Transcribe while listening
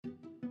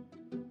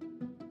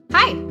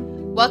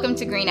Welcome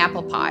to Green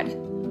Apple Pod,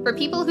 for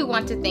people who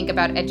want to think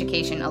about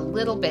education a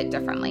little bit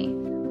differently.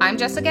 I'm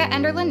Jessica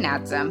Enderlin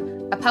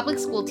Nadzum, a public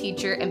school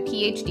teacher and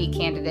PhD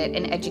candidate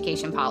in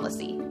education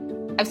policy.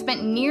 I've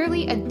spent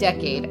nearly a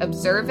decade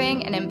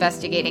observing and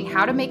investigating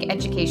how to make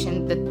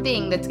education the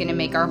thing that's going to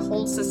make our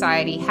whole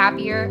society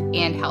happier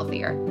and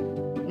healthier.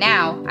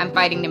 Now, I'm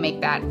fighting to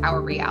make that our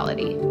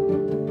reality.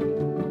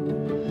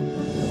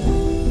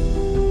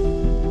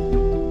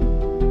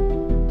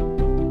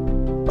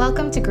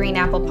 Welcome to Green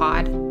Apple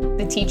Pod,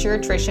 the Teacher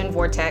Attrition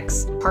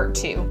Vortex, Part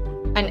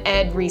 2, an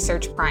Ed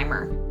Research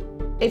Primer.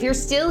 If you're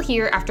still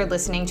here after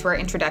listening to our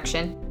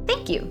introduction,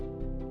 thank you.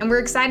 And we're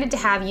excited to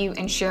have you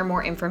and share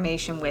more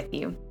information with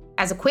you.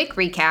 As a quick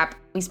recap,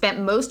 we spent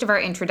most of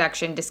our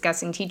introduction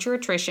discussing teacher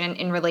attrition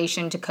in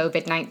relation to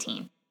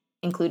COVID-19,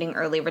 including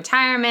early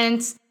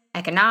retirements,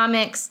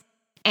 economics,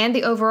 and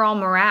the overall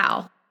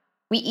morale.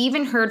 We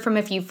even heard from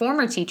a few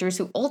former teachers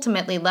who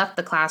ultimately left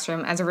the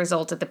classroom as a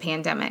result of the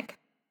pandemic.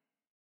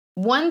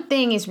 One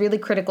thing is really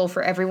critical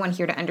for everyone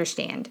here to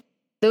understand.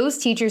 Those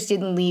teachers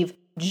didn't leave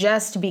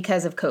just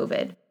because of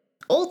COVID.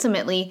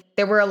 Ultimately,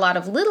 there were a lot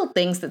of little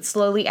things that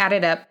slowly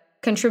added up,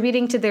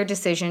 contributing to their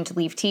decision to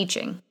leave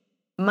teaching.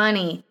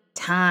 Money,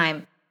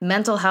 time,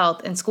 mental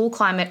health, and school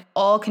climate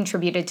all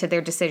contributed to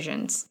their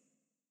decisions.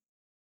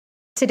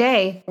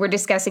 Today, we're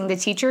discussing the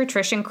teacher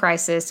attrition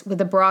crisis with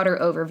a broader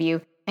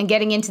overview and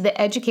getting into the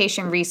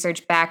education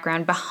research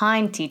background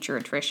behind teacher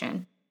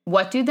attrition.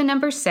 What do the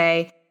numbers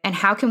say, and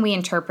how can we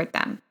interpret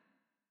them?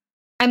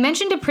 I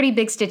mentioned a pretty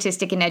big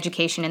statistic in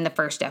education in the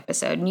first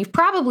episode, and you've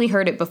probably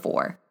heard it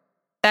before.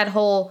 That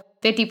whole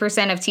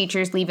 50% of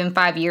teachers leave in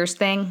 5 years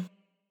thing.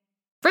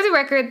 For the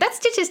record, that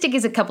statistic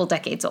is a couple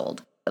decades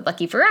old. But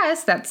lucky for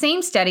us, that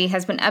same study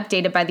has been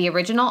updated by the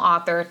original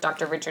author,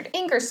 Dr. Richard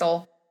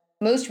Ingersoll,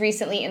 most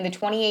recently in the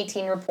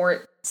 2018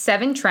 report,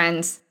 7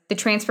 Trends, The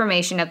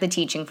Transformation of the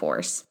Teaching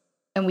Force.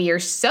 And we are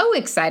so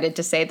excited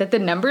to say that the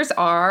numbers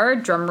are,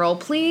 drumroll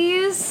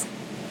please,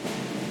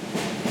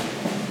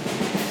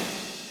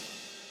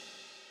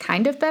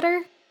 kind of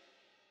better.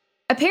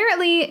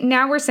 Apparently,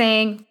 now we're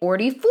saying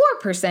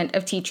 44%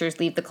 of teachers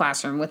leave the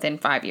classroom within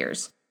 5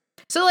 years.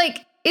 So,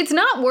 it's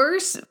not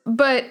worse,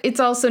 but it's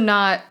also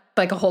not,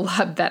 a whole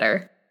lot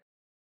better.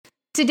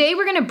 Today,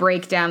 we're going to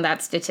break down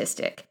that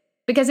statistic,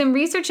 because in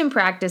research and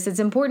practice, it's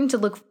important to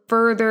look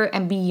further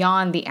and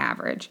beyond the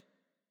average.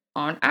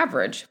 On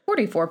average,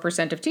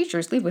 44% of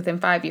teachers leave within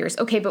 5 years.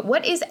 Okay, but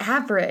what is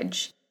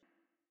average?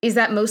 Is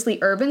that mostly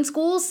urban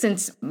schools,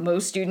 since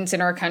most students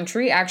in our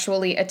country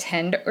actually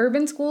attend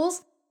urban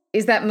schools?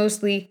 Is that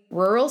mostly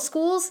rural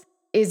schools?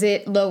 Is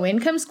it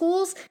low-income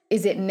schools?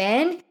 Is it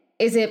men?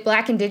 Is it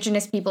Black,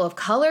 Indigenous, people of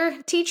color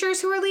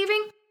teachers who are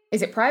leaving?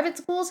 Is it private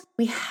schools?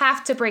 We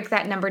have to break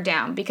that number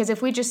down, because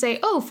if we just say,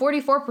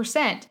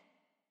 44%,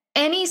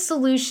 any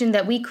solution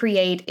that we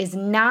create is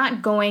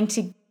not going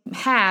to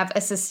have a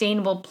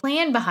sustainable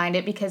plan behind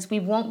it because we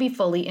won't be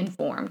fully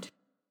informed.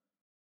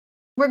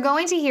 We're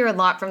going to hear a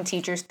lot from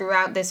teachers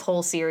throughout this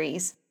whole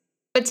series.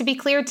 But to be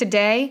clear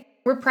today,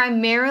 we're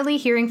primarily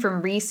hearing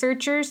from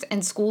researchers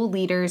and school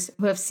leaders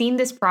who have seen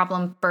this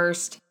problem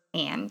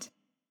firsthand.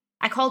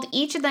 I called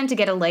each of them to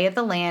get a lay of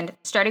the land,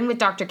 starting with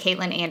Dr.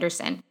 Caitlin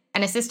Anderson,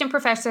 an assistant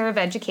professor of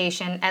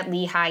education at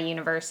Lehigh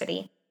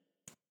University.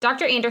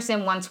 Dr.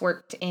 Anderson once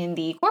worked in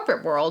the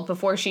corporate world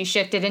before she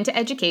shifted into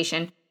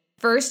education,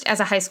 first as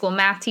a high school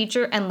math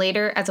teacher and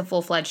later as a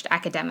full-fledged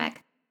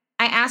academic.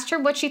 I asked her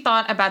what she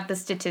thought about the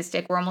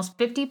statistic where almost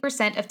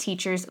 50% of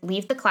teachers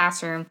leave the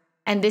classroom,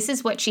 and this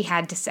is what she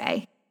had to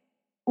say.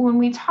 When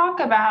we talk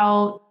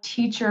about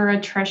teacher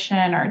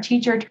attrition or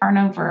teacher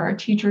turnover or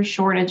teacher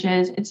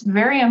shortages, it's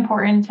very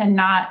important to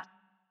not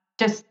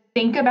just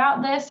think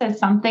about this as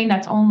something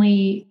that's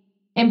only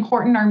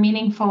important or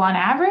meaningful on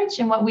average.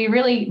 And what we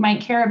really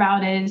might care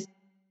about is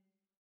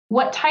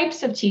what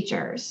types of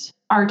teachers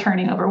are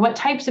turning over, what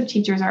types of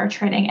teachers are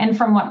attriting, and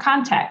from what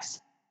context.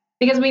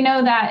 Because we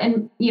know that,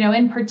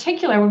 in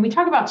particular, when we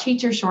talk about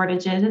teacher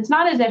shortages, it's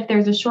not as if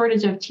there's a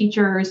shortage of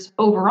teachers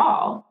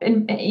overall.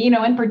 In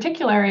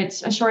particular,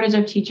 it's a shortage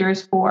of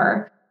teachers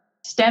for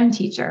STEM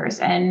teachers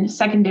and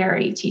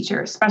secondary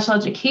teachers, special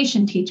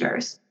education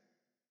teachers.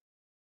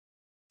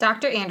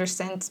 Dr.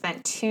 Anderson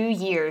spent 2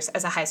 years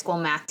as a high school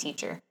math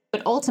teacher,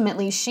 but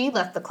ultimately she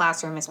left the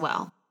classroom as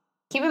well.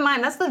 Keep in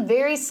mind, that's the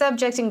very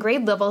subject and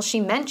grade level she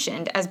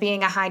mentioned as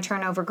being a high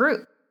turnover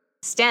group: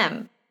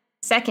 STEM,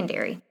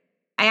 secondary.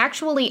 I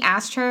actually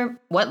asked her,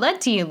 what led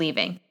to you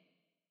leaving?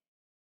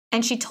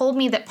 And she told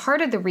me that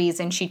part of the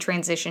reason she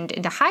transitioned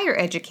into higher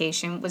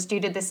education was due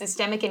to the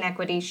systemic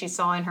inequities she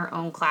saw in her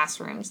own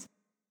classrooms.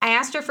 I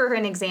asked her for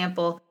an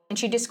example, and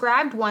she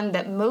described one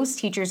that most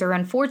teachers are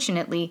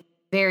unfortunately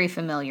very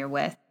familiar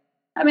with.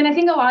 I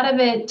think a lot of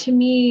it, to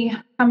me,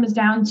 comes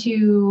down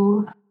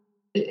to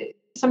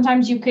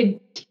sometimes you could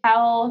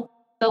tell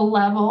the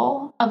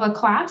level of a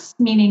class,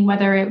 meaning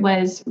whether it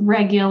was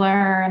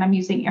regular, and I'm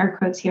using air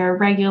quotes here,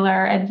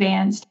 regular,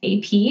 advanced,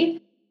 AP,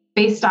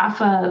 based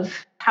off of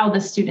how the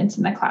students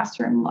in the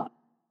classroom look.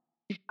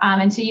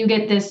 And so you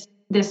get this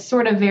this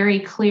sort of very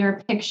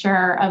clear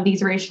picture of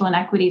these racial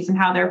inequities and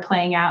how they're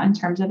playing out in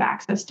terms of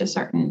access to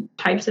certain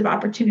types of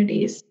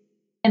opportunities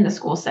in the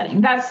school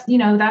setting. That's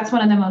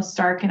one of the most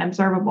stark and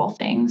observable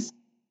things.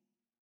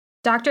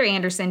 Dr.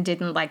 Anderson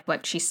didn't like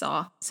what she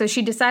saw, so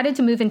she decided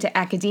to move into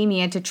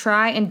academia to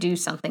try and do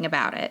something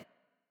about it.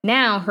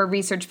 Now, her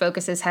research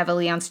focuses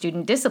heavily on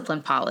student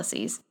discipline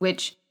policies,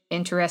 which,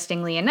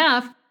 interestingly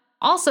enough,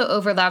 also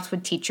overlaps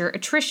with teacher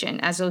attrition,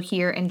 as we'll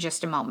hear in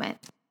just a moment.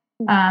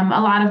 A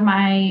lot of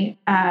my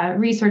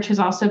research has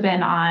also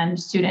been on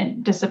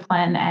student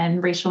discipline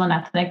and racial and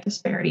ethnic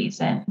disparities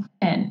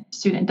in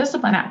student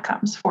discipline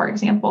outcomes, for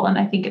example. And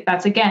I think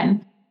that's,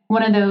 again,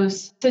 one of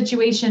those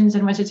situations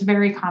in which it's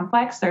very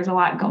complex. There's a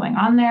lot going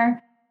on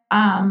there.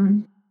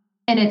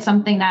 And it's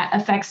something that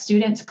affects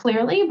students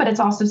clearly, but it's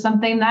also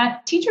something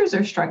that teachers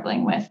are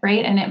struggling with,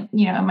 right? And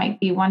it might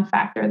be one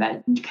factor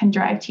that can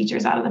drive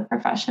teachers out of the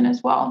profession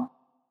as well.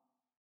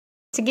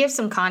 To give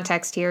some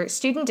context here,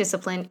 student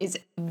discipline is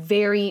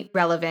very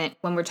relevant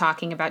when we're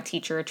talking about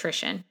teacher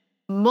attrition.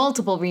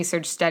 Multiple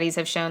research studies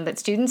have shown that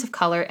students of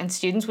color and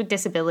students with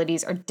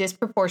disabilities are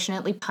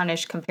disproportionately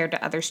punished compared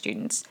to other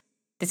students.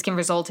 This can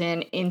result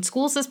in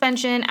in-school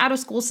suspension,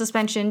 out-of-school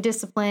suspension,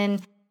 discipline,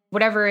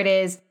 whatever it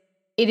is.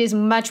 It is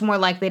much more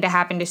likely to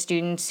happen to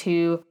students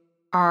who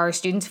are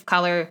students of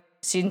color,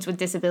 students with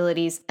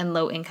disabilities, and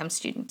low-income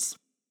students.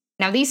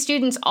 Now, these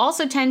students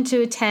also tend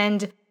to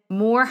attend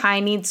more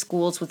high-need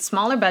schools with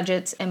smaller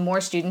budgets and more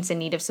students in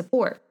need of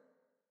support.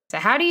 So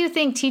how do you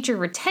think teacher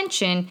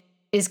retention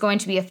is going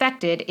to be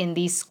affected in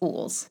these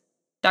schools?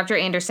 Dr.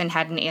 Anderson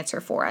had an answer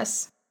for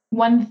us.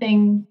 One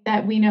thing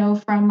that we know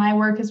from my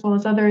work as well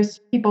as other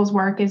people's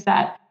work is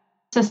that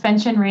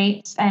suspension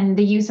rates and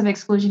the use of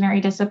exclusionary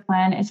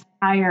discipline is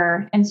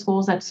higher in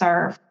schools that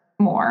serve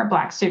more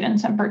Black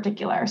students in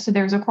particular. So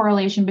there's a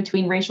correlation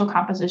between racial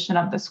composition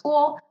of the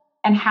school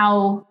and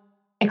how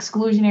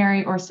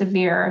exclusionary or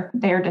severe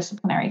their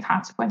disciplinary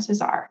consequences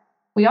are.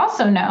 We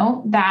also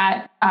know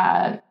that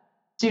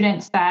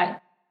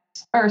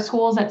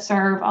schools that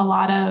serve a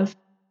lot of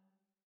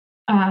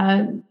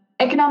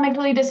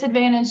economically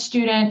disadvantaged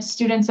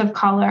students of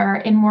color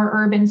in more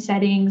urban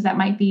settings that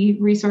might be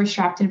resource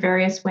strapped in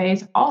various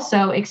ways,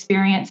 also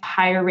experience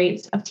higher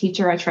rates of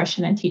teacher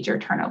attrition and teacher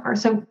turnover.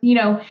 So,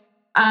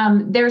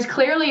 there's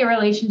clearly a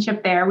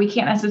relationship there. We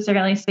can't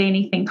necessarily say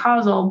anything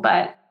causal,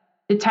 but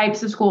the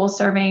types of schools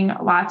serving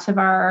lots of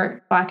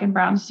our Black and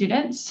brown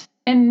students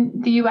in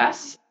the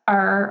U.S.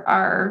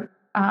 are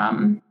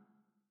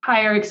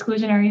higher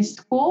exclusionary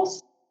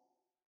schools,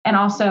 and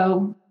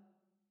also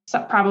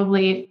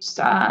probably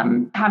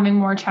having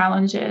more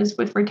challenges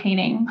with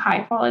retaining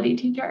high-quality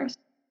teachers.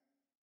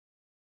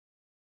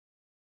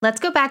 Let's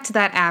go back to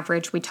that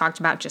average we talked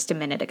about just a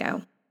minute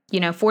ago.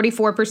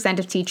 44%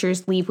 of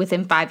teachers leave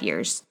within 5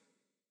 years.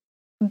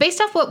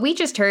 Based off what we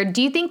just heard,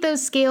 do you think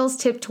those scales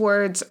tip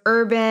towards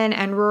urban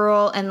and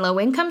rural and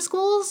low-income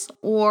schools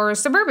or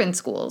suburban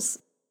schools?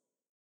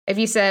 If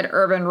you said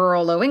urban,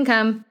 rural,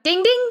 low-income,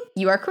 ding, ding,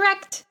 you are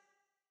correct.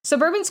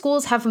 Suburban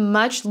schools have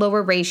much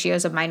lower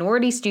ratios of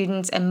minority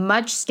students and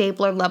much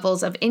stabler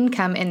levels of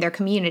income in their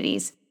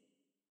communities.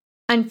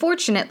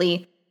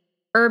 Unfortunately,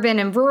 urban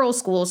and rural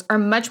schools are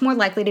much more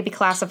likely to be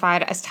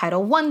classified as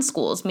Title I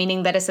schools,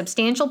 meaning that a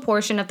substantial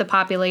portion of the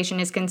population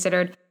is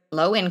considered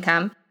low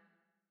income.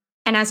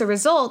 And as a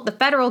result, the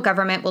federal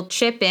government will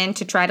chip in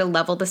to try to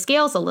level the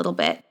scales a little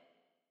bit.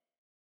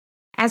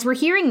 As we're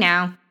hearing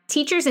now,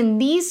 teachers in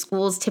these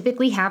schools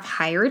typically have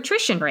higher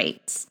attrition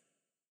rates.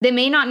 They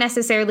may not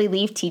necessarily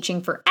leave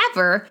teaching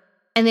forever,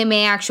 and they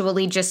may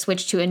actually just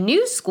switch to a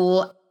new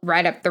school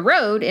right up the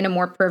road in a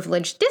more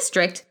privileged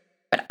district.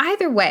 But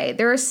either way,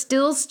 there are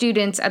still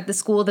students at the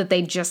school that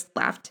they just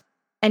left.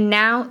 And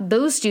now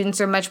those students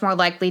are much more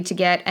likely to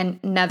get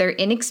another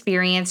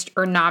inexperienced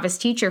or novice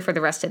teacher for the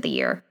rest of the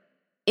year,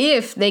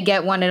 if they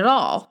get one at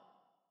all.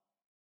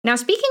 Now,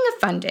 speaking of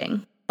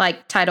funding,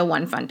 like Title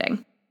I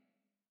funding,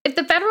 if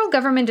the federal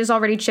government is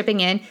already chipping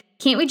in,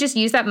 can't we just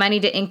use that money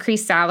to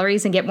increase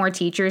salaries and get more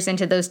teachers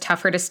into those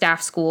tougher to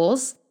staff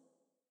schools?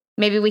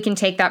 Maybe we can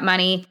take that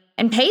money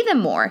and pay them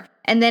more,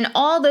 and then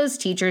all those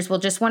teachers will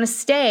just want to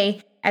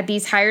stay at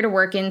these higher to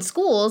work in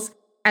schools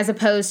as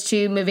opposed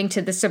to moving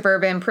to the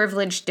suburban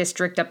privileged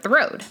district up the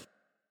road.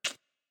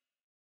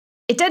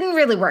 It doesn't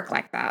really work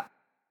like that.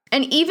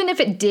 And even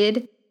if it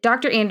did,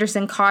 Dr.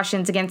 Anderson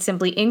cautions against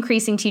simply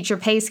increasing teacher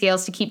pay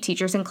scales to keep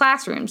teachers in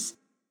classrooms.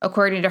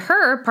 According to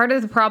her, part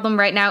of the problem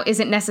right now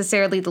isn't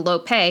necessarily the low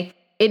pay.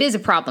 It is a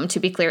problem, to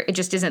be clear. It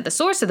just isn't the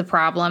source of the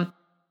problem.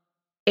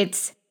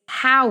 It's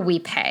how we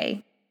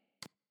pay.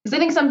 Because I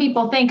think some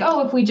people think,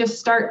 if we just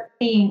start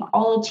paying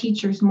all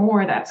teachers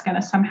more, that's going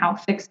to somehow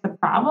fix the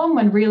problem,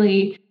 when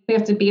really we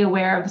have to be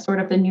aware of sort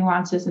of the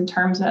nuances in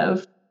terms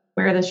of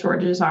where the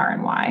shortages are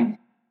and why.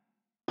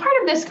 Part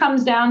of this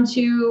comes down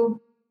to,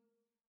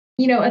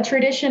 a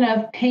tradition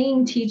of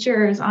paying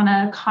teachers on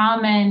a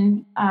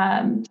common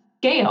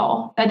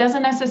scale that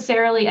doesn't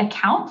necessarily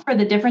account for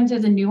the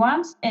differences in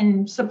nuance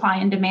in supply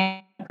and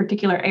demand in a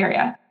particular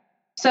area.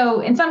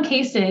 So in some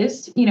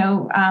cases,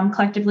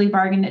 collectively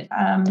bargained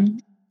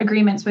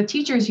agreements with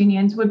teachers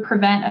unions would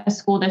prevent a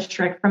school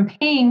district from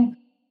paying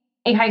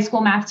a high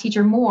school math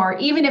teacher more,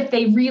 even if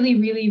they really,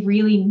 really,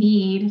 really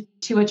need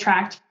to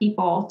attract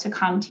people to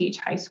come teach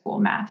high school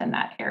math in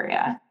that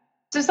area.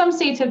 So some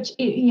states have,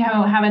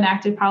 have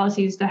enacted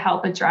policies to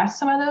help address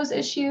some of those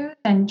issues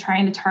and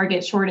trying to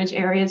target shortage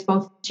areas,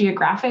 both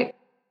geographic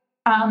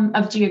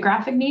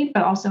need,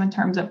 but also in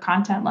terms of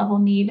content level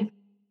need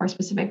or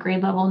specific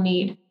grade level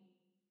need.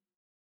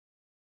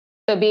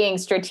 So being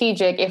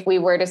strategic, if we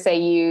were to say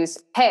use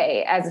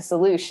pay as a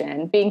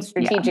solution, being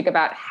strategic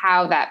about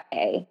how that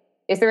pay.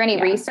 Is there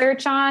any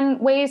research on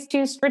ways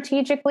to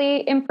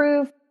strategically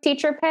improve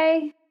teacher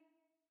pay?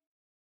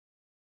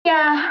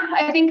 Yeah,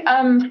 I think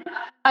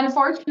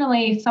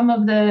unfortunately some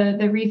of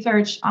the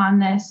research on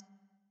this,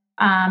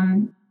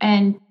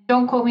 and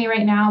don't quote me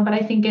right now, but I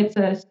think it's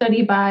a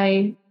study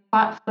by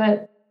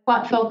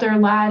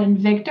Plotfilter, Ladd, and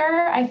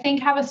Victor, I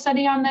think have a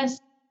study on this.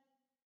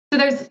 So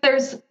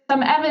there's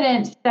some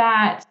evidence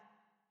that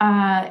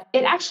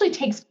it actually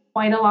takes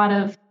quite a lot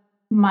of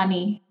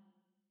money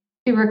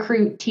to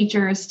recruit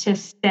teachers to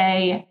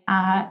stay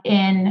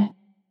in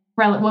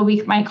what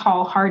we might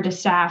call hard to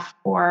staff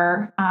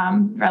or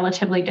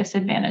relatively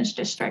disadvantaged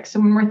districts. So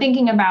when we're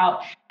thinking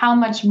about how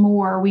much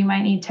more we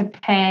might need to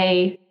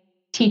pay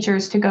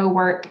teachers to go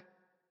work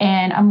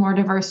in a more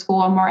diverse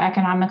school, a more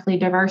economically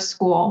diverse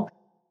school,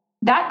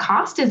 that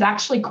cost is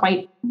actually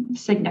quite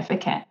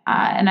significant.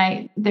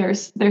 And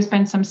there's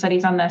been some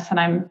studies on this, and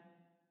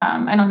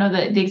I don't know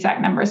the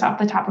exact numbers off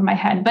the top of my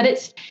head, but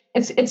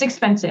it's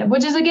expensive,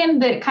 which is again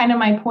the kind of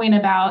my point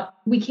about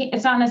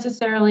it's not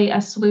necessarily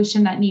a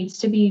solution that needs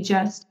to be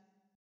just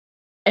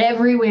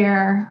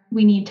everywhere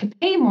we need to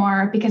pay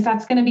more, because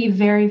that's going to be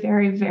very,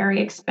 very, very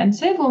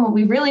expensive. When what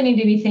we really need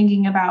to be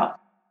thinking about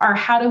are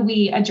how do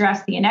we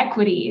address the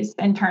inequities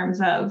in terms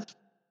of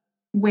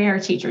where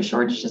teacher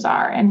shortages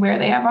are and where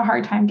they have a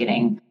hard time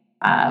getting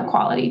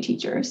quality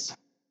teachers.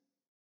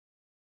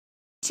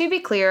 To be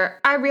clear,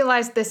 I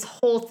realize this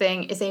whole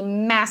thing is a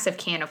massive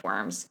can of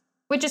worms,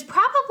 which is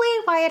probably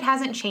why it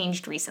hasn't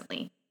changed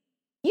recently.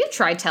 You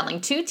try telling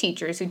two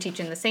teachers who teach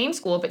in the same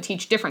school but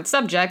teach different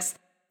subjects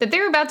that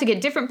they're about to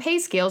get different pay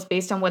scales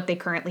based on what they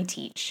currently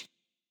teach.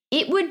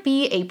 It would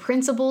be a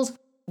principal's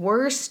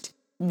worst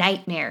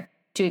nightmare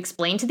to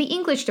explain to the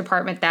English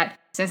department that,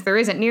 since there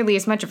isn't nearly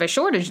as much of a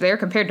shortage there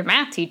compared to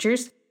math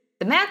teachers,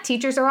 the math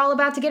teachers are all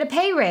about to get a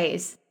pay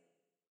raise.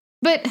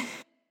 But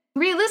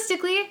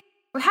realistically,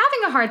 we're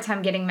having a hard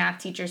time getting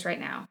math teachers right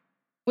now.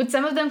 Would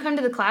some of them come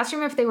to the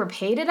classroom if they were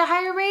paid at a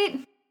higher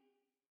rate?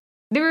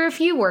 There are a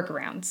few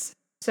workarounds.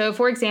 So,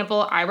 for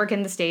example, I work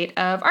in the state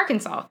of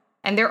Arkansas,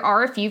 and there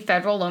are a few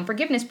federal loan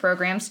forgiveness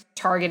programs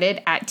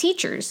targeted at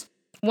teachers.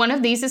 One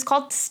of these is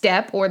called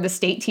STEP, or the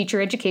State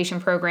Teacher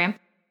Education Program,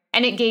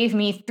 and it gave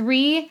me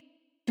three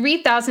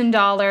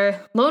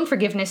 $3,000 loan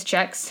forgiveness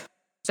checks,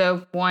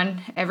 so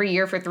one every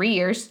year for 3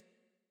 years.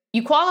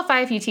 You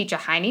qualify if you teach a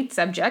high-need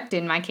subject,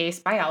 in my case,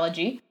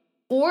 biology,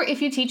 or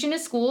if you teach in a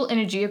school in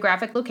a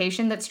geographic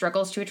location that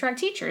struggles to attract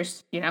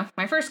teachers.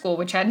 My first school,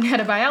 which hadn't had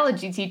a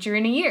biology teacher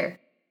in a year.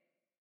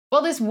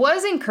 While this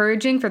was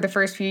encouraging for the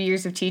first few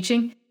years of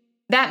teaching,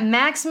 that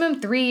maximum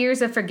 3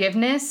 years of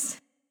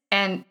forgiveness,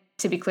 and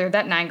to be clear,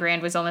 that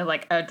 $9,000 was only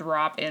like a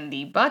drop in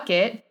the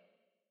bucket.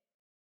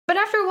 But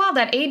after a while,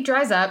 that aid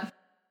dries up,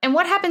 and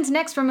what happens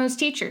next for most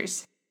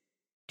teachers?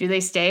 Do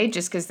they stay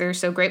just because they're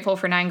so grateful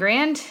for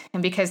 $9,000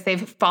 and because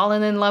they've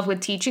fallen in love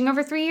with teaching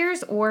over 3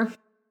 years, or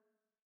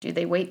do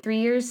they wait 3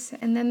 years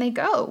and then they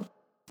go?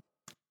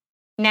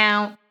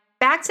 Now,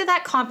 back to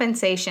that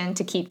compensation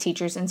to keep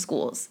teachers in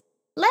schools.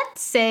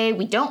 Let's say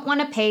we don't want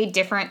to pay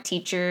different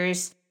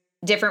teachers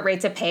different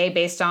rates of pay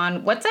based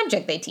on what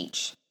subject they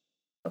teach.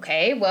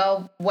 Okay,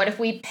 well, what if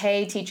we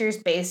pay teachers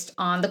based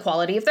on the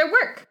quality of their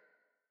work?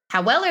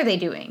 How well are they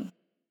doing?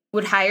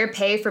 Would higher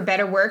pay for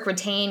better work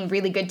retain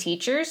really good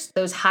teachers?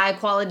 Those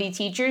high-quality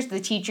teachers, the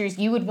teachers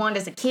you would want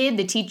as a kid,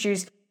 the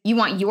teachers you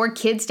want your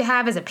kids to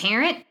have as a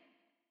parent?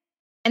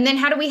 And then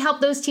how do we help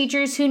those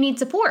teachers who need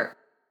support?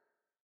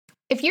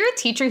 If you're a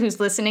teacher who's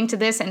listening to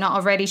this and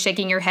already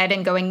shaking your head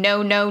and going,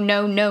 no, no,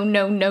 no, no,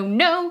 no, no,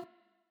 no,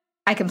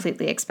 I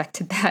completely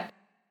expected that.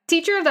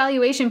 Teacher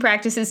evaluation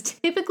practices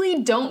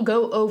typically don't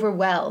go over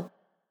well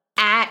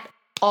at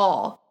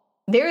all.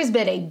 There has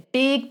been a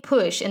big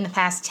push in the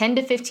past 10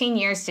 to 15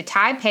 years to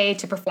tie pay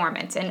to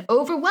performance, and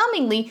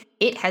overwhelmingly,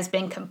 it has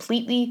been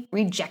completely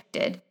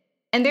rejected.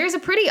 And there's a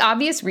pretty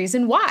obvious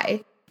reason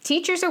why.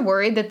 Teachers are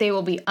worried that they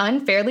will be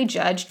unfairly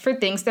judged for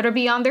things that are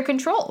beyond their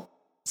control.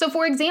 So,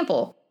 for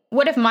example,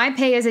 what if my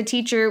pay as a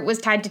teacher was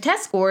tied to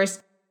test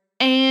scores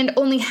and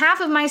only half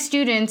of my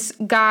students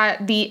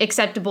got the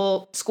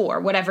acceptable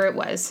score, whatever it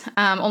was?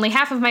 Only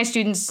half of my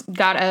students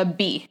got a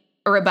B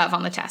or above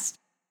on the test.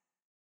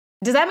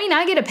 Does that mean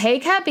I get a pay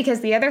cut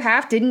because the other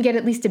half didn't get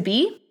at least a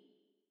B?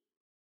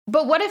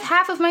 But what if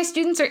half of my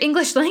students are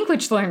English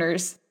language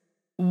learners?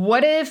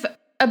 What if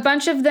a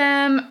bunch of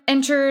them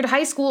entered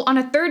high school on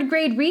a third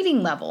grade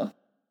reading level?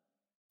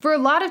 For a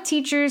lot of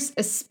teachers,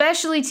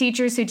 especially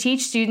teachers who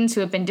teach students who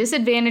have been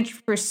disadvantaged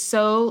for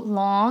so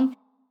long,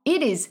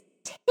 it is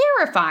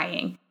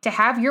terrifying to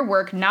have your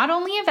work not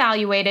only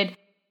evaluated,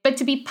 but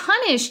to be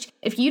punished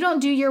if you don't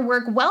do your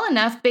work well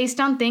enough based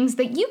on things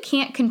that you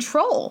can't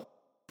control.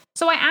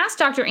 So I asked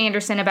Dr.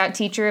 Anderson about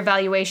teacher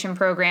evaluation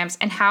programs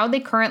and how they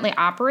currently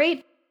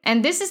operate,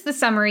 and this is the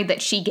summary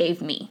that she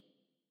gave me.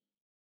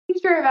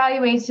 Teacher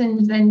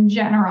evaluations in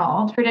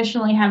general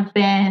traditionally have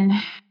been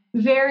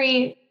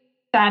very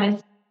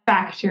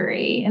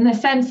satisfactory in the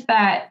sense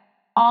that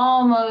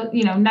almost,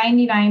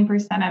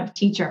 99% of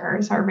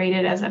teachers are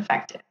rated as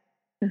effective.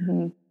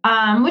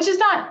 Which is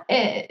not,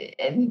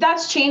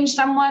 that's changed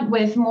somewhat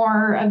with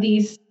more of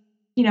these,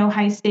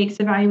 high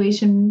stakes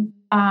evaluation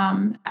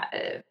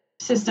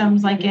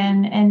systems like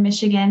in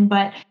Michigan,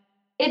 but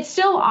it's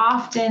still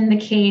often the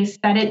case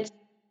that it's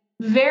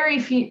very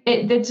few,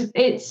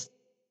 it's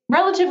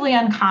relatively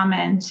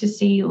uncommon to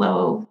see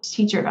low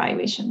teacher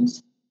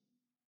evaluations.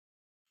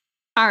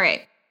 All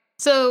right.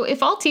 So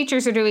if all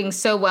teachers are doing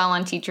so well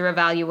on teacher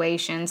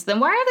evaluations,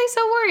 then why are they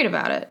so worried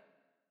about it?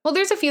 Well,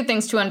 there's a few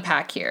things to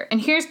unpack here, and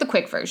here's the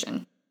quick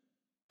version.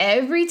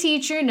 Every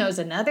teacher knows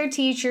another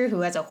teacher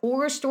who has a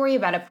horror story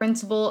about a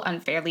principal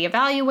unfairly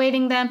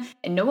evaluating them,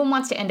 and no one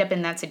wants to end up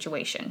in that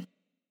situation.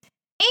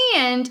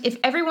 And if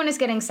everyone is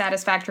getting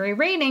satisfactory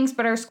ratings,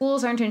 but our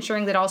schools aren't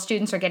ensuring that all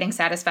students are getting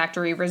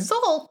satisfactory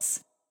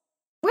results,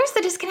 where's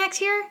the disconnect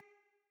here?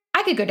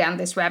 I could go down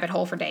this rabbit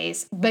hole for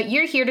days, but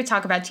you're here to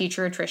talk about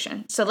teacher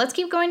attrition. So let's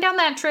keep going down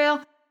that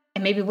trail,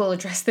 and maybe we'll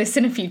address this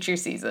in a future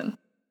season.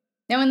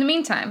 Now, in the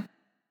meantime,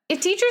 if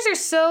teachers are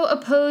so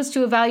opposed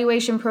to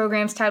evaluation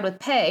programs tied with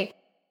pay,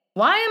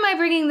 why am I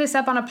bringing this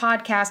up on a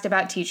podcast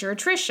about teacher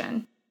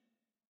attrition?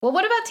 Well,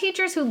 what about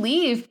teachers who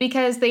leave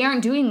because they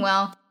aren't doing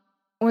well,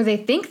 or they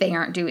think they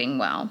aren't doing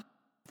well?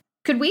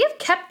 Could we have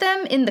kept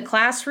them in the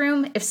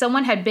classroom if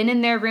someone had been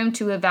in their room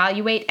to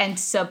evaluate and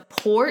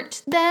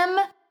support them?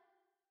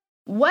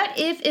 What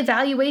if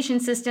evaluation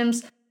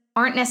systems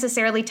aren't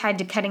necessarily tied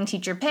to cutting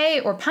teacher pay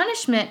or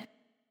punishment,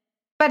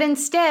 but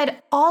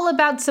instead all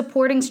about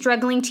supporting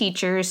struggling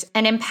teachers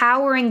and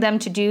empowering them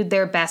to do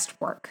their best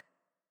work?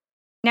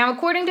 Now,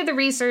 according to the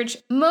research,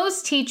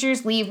 most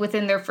teachers leave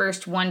within their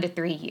first 1 to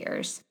 3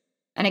 years.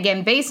 And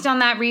again, based on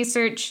that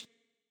research,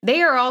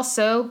 they are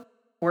also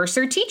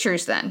worser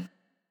teachers then.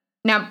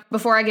 Now,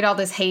 before I get all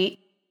this hate,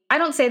 I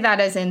don't say that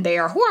as in they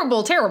are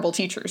horrible, terrible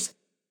teachers.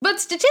 But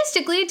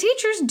statistically,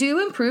 teachers do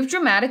improve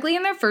dramatically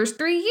in their first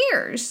 3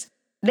 years.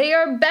 They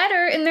are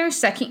better in their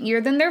second year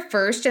than their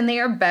first, and they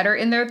are better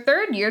in their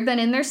third year than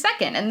in their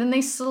second. And then they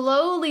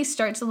slowly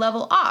start to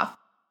level off,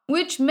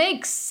 which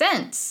makes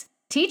sense.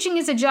 Teaching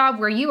is a job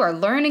where you are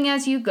learning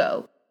as you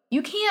go.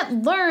 You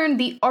can't learn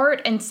the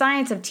art and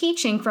science of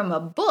teaching from a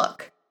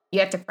book.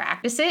 You have to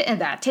practice it, and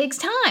that takes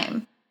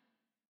time.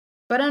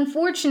 But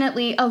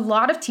unfortunately, a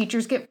lot of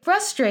teachers get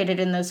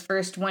frustrated in those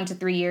first 1 to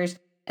 3 years,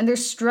 and they're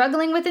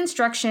struggling with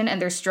instruction, and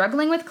they're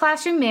struggling with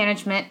classroom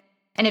management,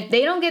 and if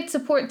they don't get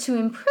support to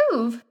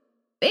improve,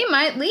 they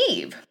might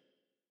leave.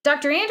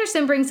 Dr.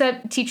 Anderson brings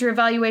up teacher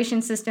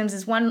evaluation systems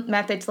as one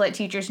method to let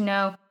teachers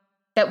know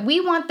that we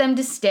want them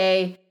to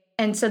stay,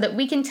 and so that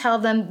we can tell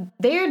them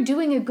they're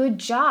doing a good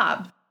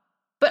job,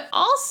 but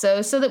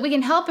also so that we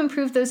can help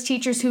improve those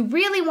teachers who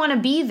really want to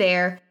be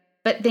there,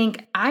 but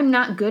think, I'm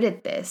not good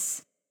at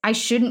this. I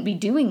shouldn't be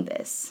doing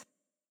this.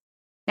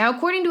 Now,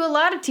 according to a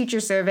lot of teacher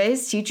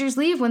surveys, teachers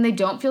leave when they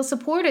don't feel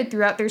supported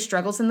throughout their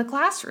struggles in the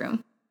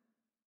classroom.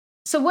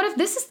 So what if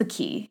this is the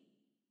key?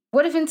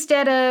 What if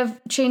instead of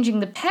changing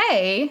the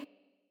pay,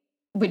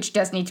 which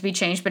does need to be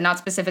changed, but not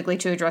specifically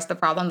to address the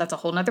problem, that's a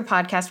whole nother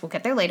podcast, we'll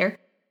get there later.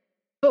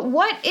 But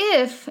what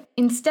if,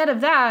 instead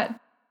of that,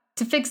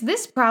 to fix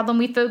this problem,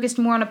 we focused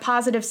more on a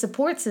positive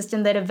support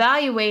system that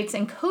evaluates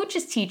and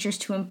coaches teachers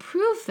to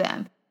improve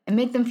them and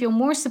make them feel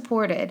more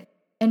supported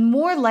and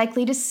more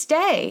likely to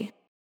stay?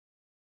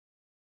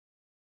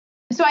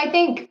 So I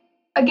think,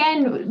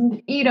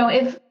 again,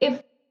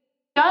 if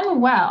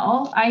done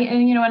well,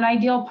 an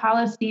ideal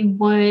policy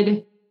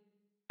would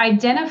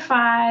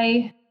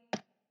identify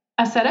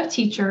a set of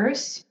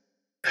teachers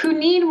who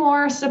need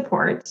more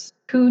supports,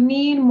 who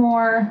need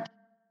more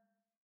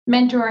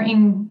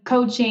mentoring,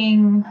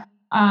 coaching,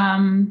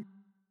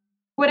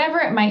 whatever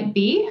it might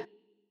be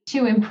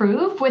to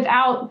improve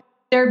without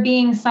there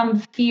being some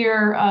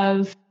fear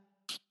of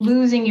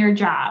losing your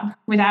job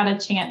without a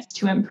chance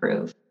to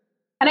improve.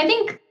 And I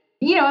think,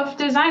 if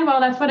designed well,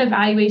 that's what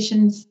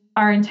evaluations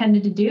are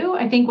intended to do.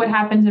 I think what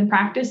happens in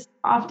practice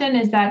often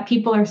is that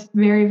people are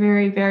very,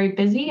 very, very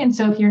busy. And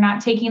so if you're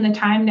not taking the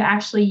time to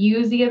actually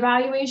use the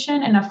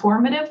evaluation in a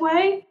formative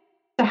way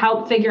to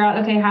help figure out,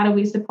 okay, how do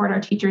we support our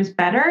teachers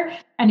better?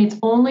 And it's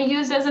only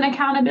used as an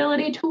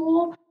accountability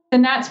tool,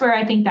 then that's where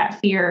I think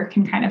that fear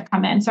can kind of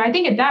come in. So I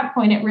think at that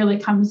point, it really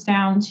comes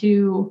down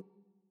to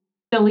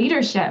the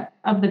leadership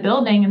of the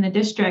building and the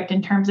district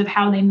in terms of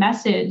how they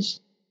message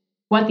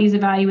what these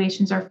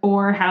evaluations are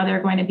for, how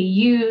they're going to be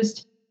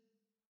used,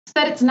 so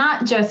that it's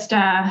not just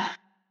a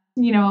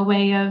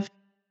way of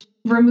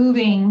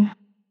removing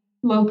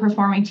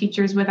low-performing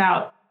teachers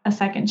without a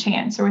second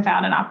chance or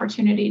without an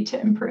opportunity to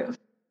improve.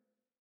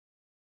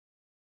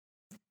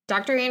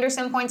 Dr.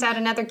 Anderson points out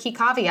another key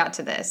caveat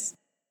to this.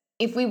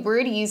 If we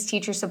were to use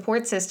teacher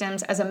support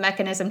systems as a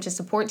mechanism to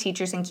support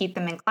teachers and keep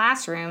them in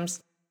classrooms,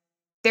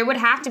 there would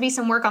have to be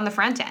some work on the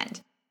front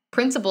end.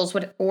 Principals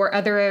or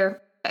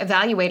other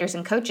evaluators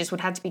and coaches would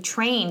have to be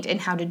trained in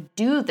how to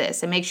do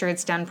this and make sure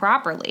it's done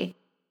properly.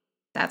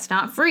 That's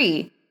not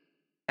free.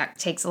 That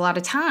takes a lot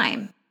of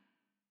time.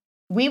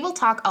 We will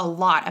talk a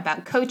lot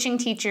about coaching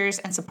teachers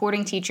and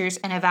supporting teachers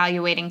and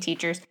evaluating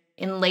teachers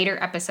in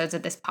later episodes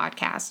of this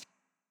podcast.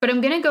 But I'm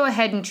going to go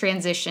ahead and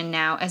transition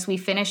now as we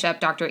finish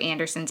up Dr.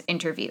 Anderson's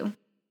interview.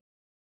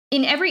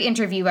 In every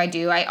interview I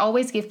do, I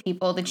always give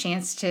people the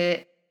chance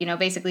to,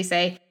 basically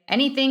say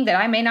anything that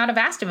I may not have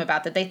asked him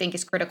about that they think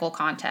is critical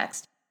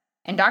context.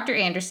 And Dr.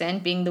 Anderson,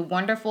 being the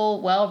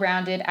wonderful,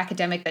 well-rounded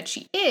academic that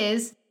she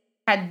is,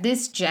 had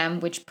this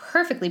gem which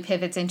perfectly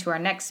pivots into our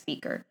next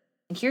speaker.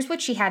 And here's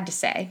what she had to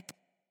say.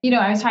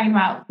 I was talking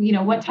about,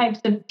 what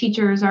types of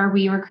teachers are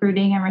we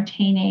recruiting and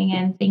retaining,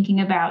 and thinking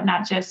about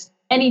not just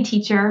any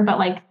teacher,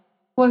 but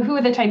who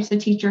are the types of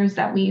teachers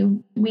that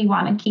we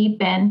want to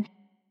keep. And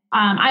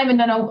I haven't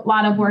done a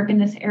lot of work in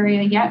this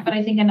area yet, but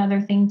I think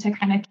another thing to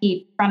kind of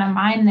keep front of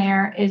mind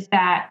there is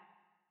that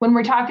when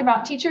we're talking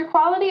about teacher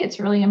quality, it's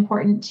really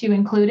important to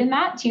include in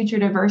that teacher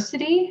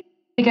diversity,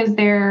 because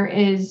there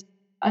is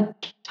a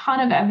ton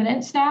of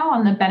evidence now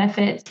on the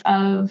benefits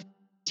of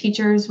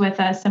teachers with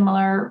a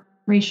similar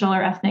racial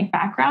or ethnic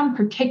background,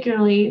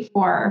 particularly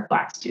for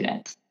Black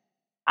students,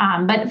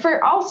 but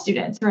for all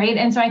students, right?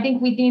 And so I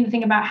think we need to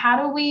think about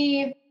how do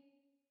we,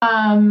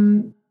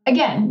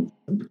 again,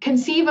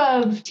 conceive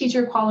of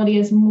teacher quality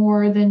as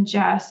more than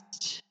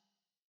just,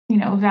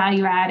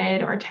 value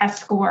added or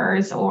test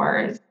scores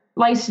or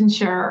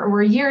licensure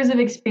or years of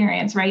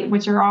experience, right?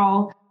 Which are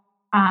all,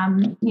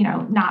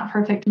 not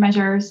perfect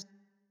measures,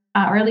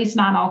 or at least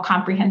not all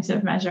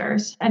comprehensive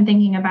measures, and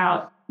thinking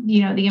about,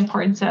 the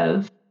importance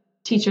of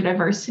teacher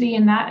diversity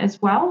in that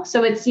as well.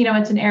 So it's,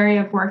 it's an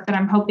area of work that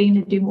I'm hoping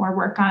to do more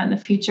work on in the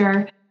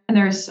future. And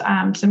there's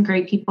some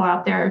great people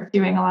out there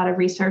doing a lot of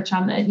research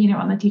on the,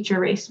 on the teacher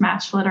race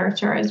match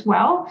literature as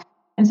well.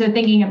 And so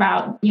thinking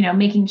about,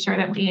 making sure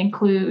that we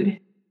include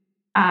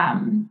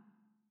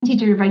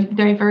teacher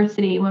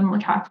diversity when we're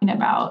talking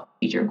about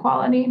teacher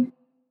quality.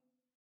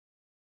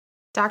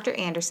 Dr.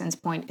 Anderson's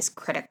point is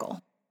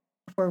critical.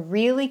 If we're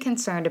really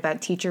concerned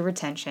about teacher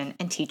retention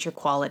and teacher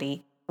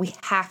quality, we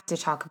have to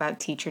talk about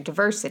teacher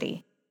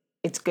diversity.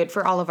 It's good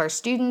for all of our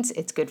students,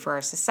 it's good for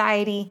our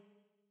society,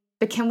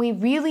 but can we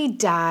really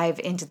dive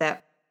into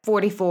that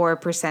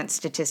 44%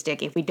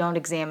 statistic if we don't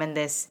examine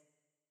this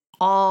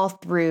all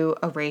through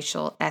a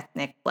racial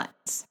ethnic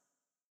lens?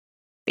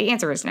 The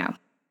answer is no.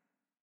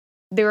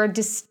 There are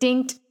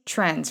distinct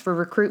trends for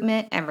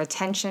recruitment and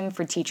retention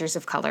for teachers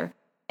of color,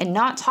 and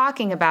not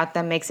talking about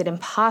them makes it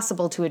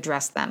impossible to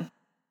address them.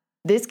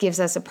 This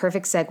gives us a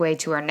perfect segue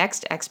to our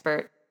next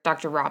expert,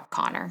 Dr. Rob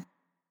Connor.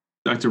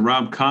 Dr.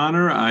 Rob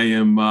Connor, I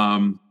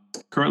am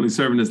currently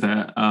serving as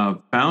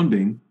the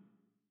founding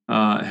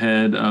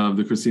head of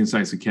the Christine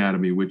Sykes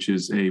Academy, which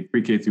is a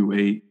pre-K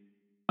through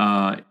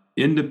 8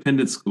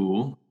 independent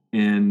school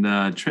in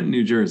Trenton,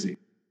 New Jersey.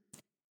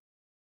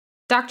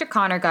 Dr.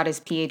 Connor got his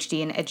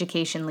PhD in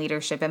Education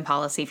Leadership and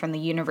Policy from the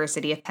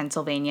University of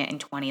Pennsylvania in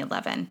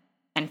 2011.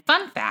 And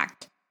fun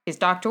fact, his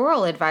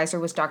doctoral advisor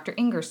was Dr.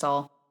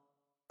 Ingersoll,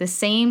 the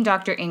same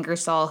Dr.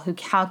 Ingersoll who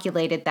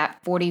calculated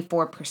that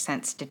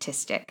 44%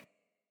 statistic.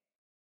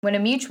 When a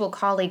mutual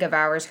colleague of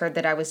ours heard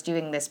that I was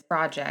doing this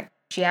project,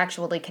 she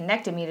actually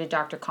connected me to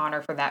Dr.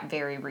 Connor for that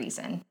very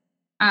reason.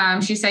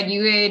 She said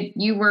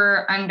you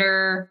were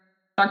under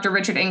Dr.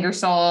 Richard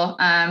Ingersoll.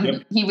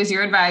 Yep. He was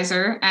your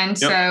advisor. And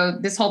yep. So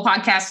this whole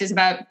podcast is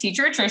about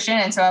teacher attrition.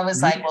 And so I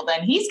was like, well,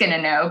 then he's going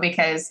to know,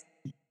 because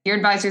your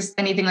advisor's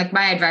anything like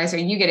my advisor,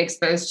 you get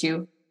exposed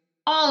to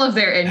all of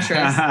their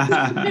interests.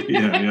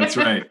 Yeah, that's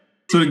right.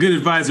 So a good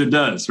advisor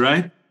does,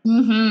 right?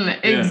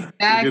 Mm-hmm,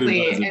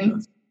 exactly.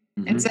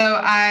 And so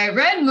I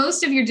read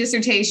most of your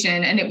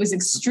dissertation, and it was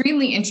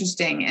extremely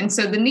interesting. And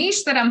so the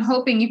niche that I'm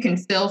hoping you can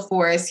fill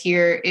for us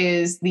here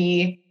is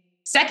the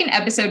second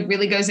episode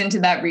really goes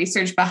into that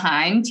research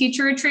behind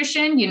teacher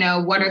attrition.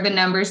 What are the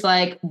numbers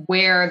like?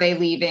 Where are they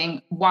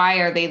leaving? Why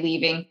are they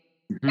leaving?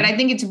 But I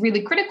think it's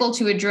really critical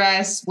to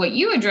address what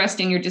you addressed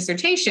in your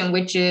dissertation,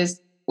 which is,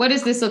 what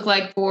does this look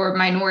like for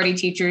minority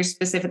teachers,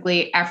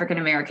 specifically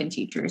African-American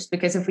teachers?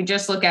 Because if we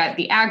just look at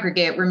the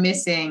aggregate, we're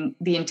missing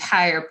the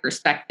entire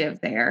perspective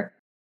there.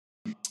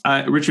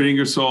 Richard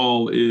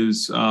Ingersoll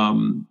is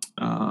an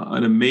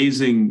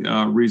amazing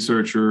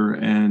researcher,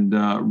 and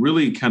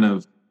really kind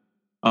of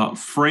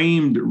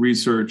framed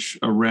research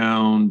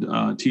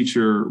around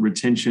teacher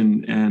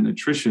retention and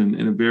attrition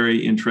in a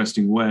very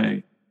interesting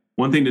way.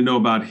 One thing to know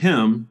about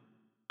him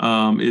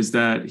is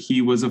that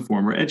he was a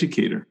former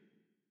educator.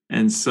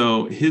 And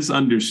so his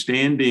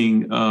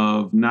understanding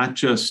of not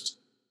just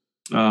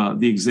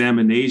the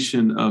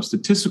examination of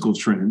statistical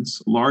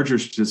trends, larger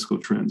statistical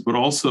trends, but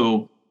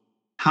also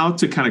how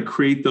to kind of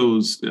create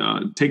those,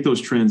 take those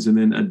trends and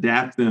then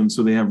adapt them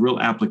so they have real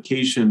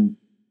application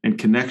and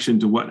connection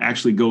to what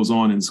actually goes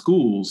on in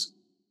schools,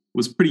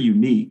 was pretty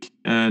unique,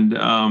 and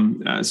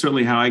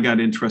certainly how I got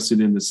interested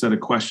in the set of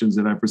questions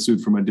that I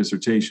pursued for my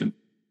dissertation.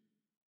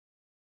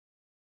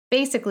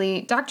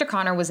 Basically, Dr.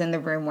 Connor was in the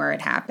room where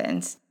it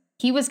happens.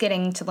 He was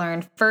getting to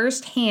learn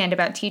firsthand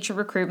about teacher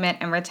recruitment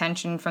and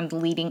retention from the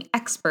leading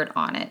expert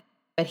on it.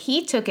 But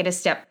he took it a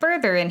step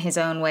further in his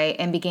own way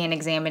and began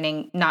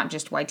examining not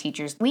just why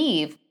teachers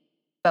leave,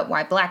 but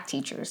why Black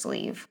teachers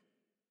leave.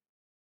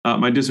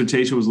 My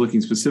dissertation was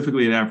looking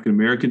specifically at African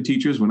American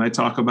teachers. When I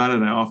talk about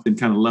it, I often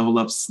kind of level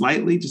up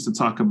slightly just to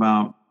talk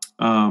about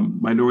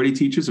minority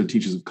teachers or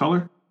teachers of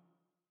color.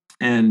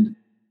 And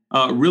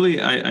really,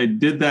 I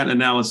did that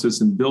analysis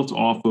and built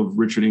off of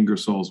Richard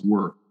Ingersoll's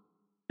work.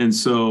 And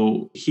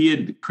so he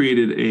had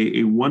created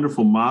a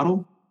wonderful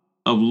model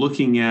of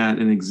looking at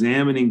and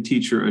examining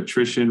teacher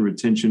attrition,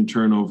 retention,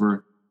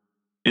 turnover,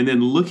 and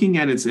then looking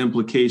at its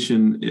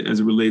implication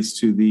as it relates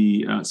to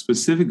the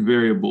specific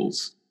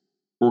variables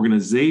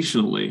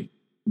organizationally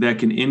that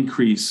can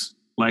increase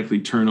likely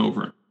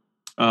turnover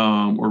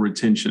or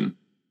retention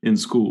in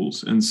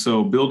schools. And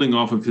so building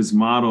off of his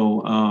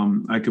model,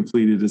 I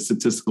completed a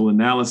statistical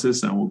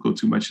analysis. I won't go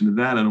too much into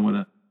that. I don't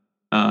want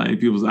to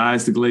people's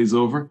eyes to glaze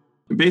over.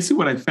 But basically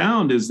what I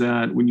found is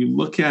that when you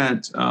look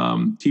at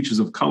teachers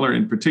of color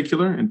in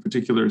particular,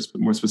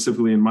 more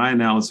specifically in my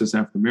analysis,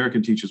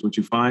 African-American teachers, what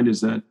you find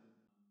is that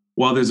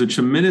while there's a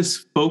tremendous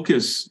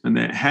focus, and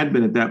there had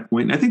been at that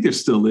point, and I think there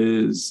still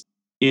is,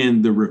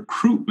 in the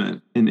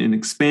recruitment and in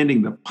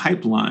expanding the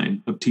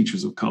pipeline of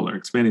teachers of color,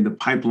 expanding the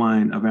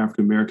pipeline of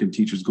African-American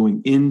teachers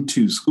going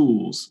into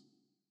schools.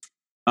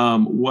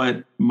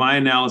 What my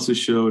analysis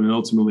showed, and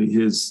ultimately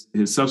his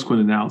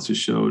subsequent analysis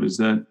showed, is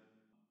that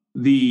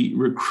the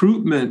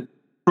recruitment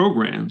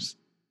programs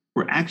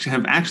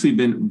have actually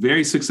been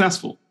very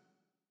successful.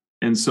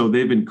 And so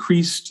they've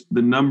increased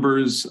the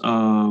numbers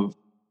of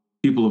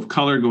people of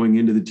color going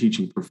into the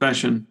teaching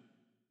profession.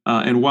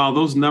 And while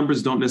those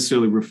numbers don't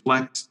necessarily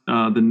reflect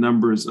the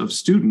numbers of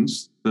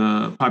students,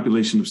 the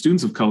population of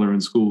students of color in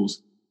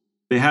schools,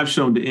 they have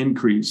shown to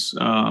increase,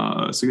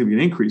 a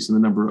significant increase in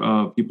the number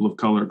of people of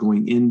color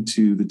going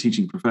into the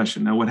teaching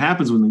profession. Now, what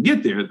happens when they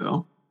get there,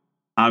 though,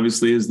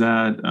 obviously, is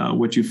that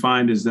what you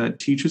find is that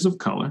teachers of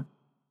color,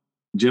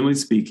 generally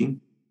speaking,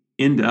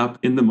 end up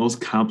in the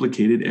most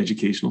complicated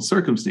educational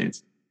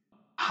circumstances.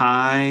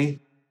 High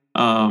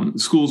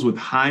schools with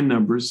high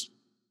numbers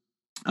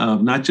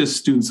of not just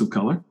students of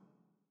color,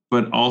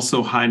 but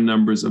also high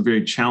numbers of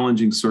very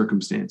challenging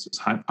circumstances,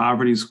 high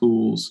poverty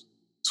schools,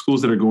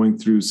 schools that are going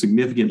through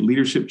significant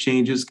leadership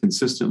changes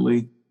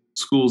consistently,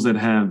 schools that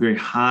have very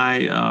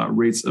high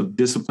rates of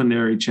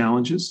disciplinary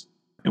challenges.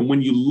 And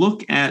when you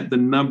look at the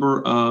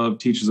number of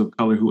teachers of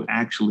color who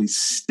actually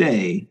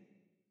stay,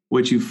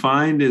 what you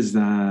find is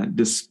that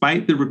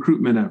despite the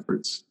recruitment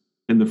efforts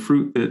and the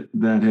fruit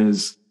that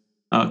has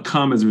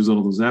come as a result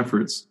of those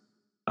efforts,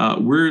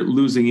 we're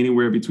losing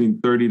anywhere between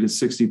 30 to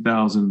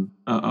 60,000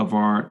 of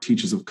our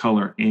teachers of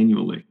color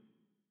annually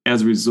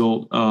as a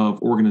result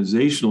of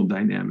organizational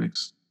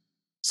dynamics,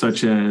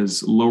 such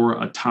as lower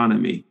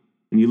autonomy.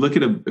 And you look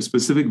at a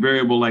specific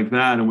variable like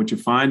that, and what you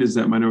find is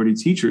that minority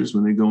teachers,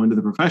 when they go into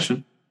the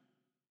profession,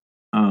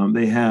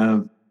 they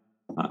have,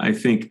 I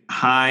think,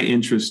 high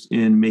interest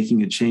in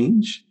making a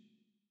change,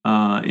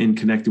 in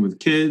connecting with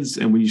kids.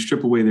 And when you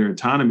strip away their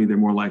autonomy, they're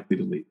more likely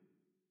to leave.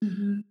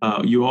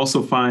 Mm-hmm. You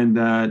also find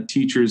that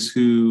teachers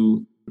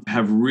who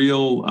have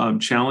real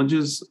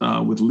challenges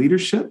with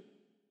leadership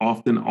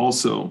often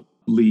also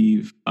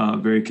leave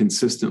very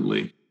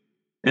consistently.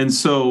 And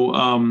so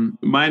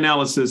my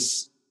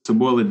analysis, to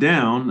boil it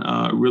down,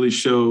 really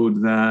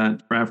showed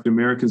that for African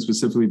Americans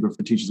specifically, but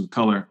for teachers of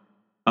color,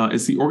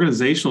 it's the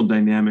organizational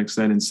dynamics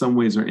that in some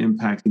ways are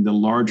impacting the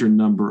larger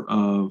number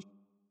of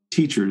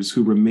teachers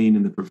who remain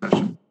in the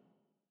profession.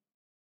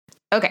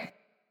 Okay,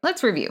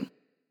 let's review.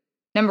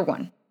 Number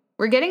 1,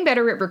 we're getting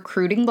better at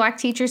recruiting Black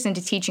teachers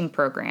into teaching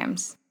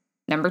programs.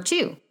 Number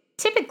 2,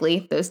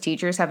 typically those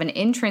teachers have an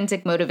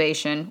intrinsic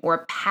motivation or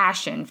a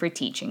passion for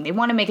teaching. They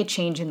want to make a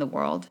change in the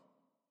world.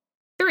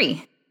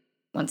 3,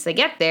 once they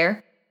get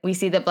there, we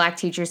see that Black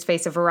teachers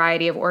face a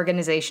variety of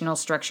organizational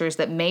structures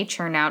that may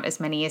churn out as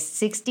many as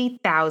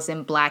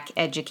 60,000 Black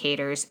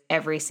educators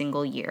every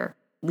single year,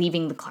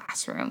 leaving the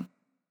classroom.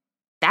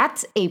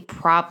 That's a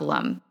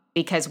problem,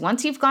 because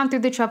once you've gone through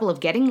the trouble of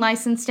getting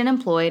licensed and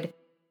employed,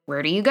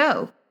 where do you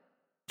go?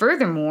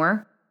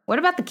 Furthermore, what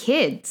about the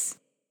kids?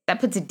 That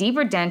puts a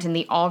deeper dent in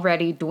the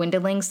already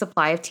dwindling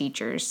supply of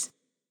teachers.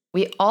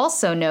 We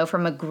also know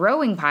from a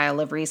growing pile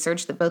of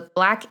research that both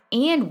Black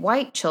and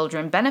white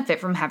children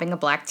benefit from having a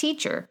Black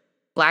teacher.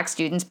 Black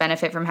students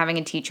benefit from having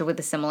a teacher with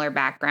a similar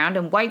background,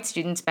 and white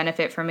students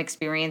benefit from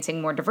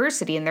experiencing more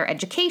diversity in their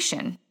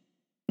education.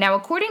 Now,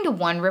 according to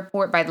one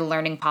report by the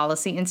Learning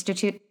Policy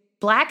Institute,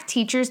 Black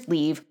teachers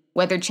leave,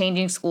 whether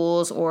changing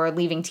schools or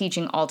leaving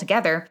teaching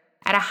altogether,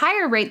 at a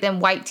higher rate than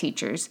white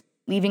teachers,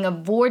 leaving a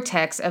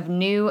vortex of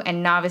new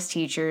and novice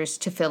teachers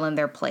to fill in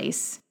their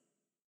place.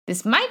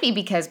 This might be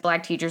because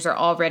Black teachers are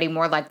already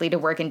more likely to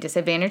work in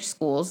disadvantaged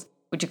schools,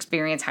 which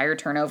experience higher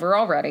turnover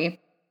already.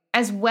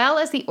 as well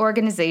as the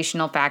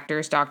organizational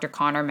factors Dr.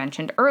 Connor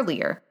mentioned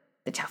earlier.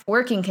 The tough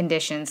working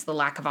conditions, the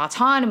lack of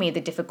autonomy, the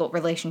difficult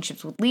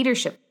relationships with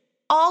leadership.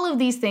 All of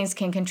these things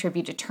can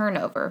contribute to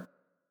turnover.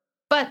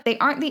 But they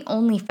aren't the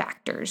only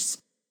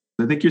factors.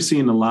 I think you're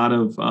seeing a lot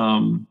of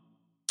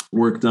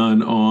work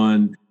done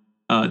on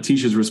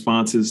teachers'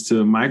 responses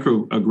to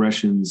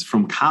microaggressions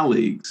from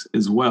colleagues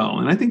as well.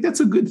 And I think that's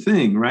a good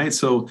thing, right?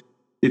 So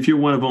if you're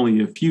one of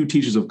only a few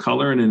teachers of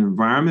color in an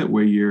environment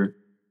where you're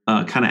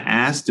kind of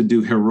asked to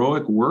do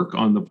heroic work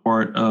on the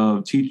part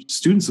of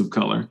students of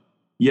color,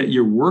 yet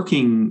you're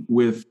working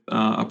with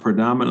a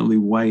predominantly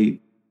white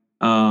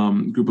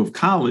group of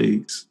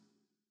colleagues,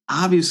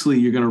 obviously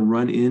you're going to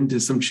run into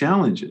some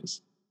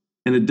challenges.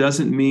 And it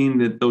doesn't mean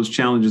that those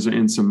challenges are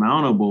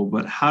insurmountable,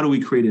 but how do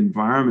we create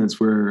environments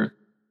where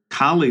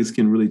colleagues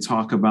can really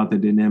talk about the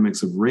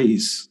dynamics of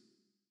race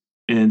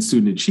and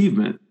student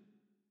achievement?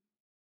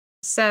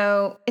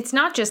 So it's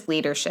not just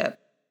leadership,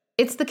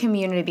 it's the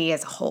community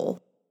as a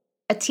whole.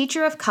 A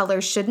teacher of color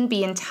shouldn't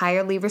be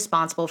entirely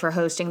responsible for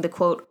hosting the,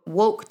 quote,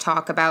 woke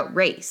talk about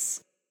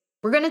race.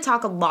 We're going to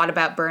talk a lot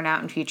about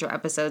burnout in future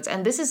episodes,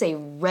 and this is a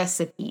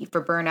recipe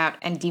for burnout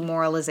and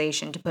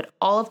demoralization to put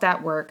all of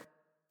that work,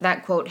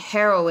 that, quote,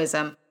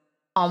 heroism,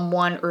 on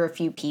one or a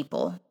few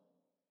people.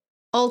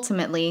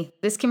 Ultimately,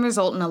 this can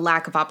result in a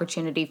lack of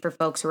opportunity for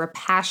folks who are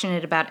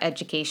passionate about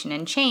education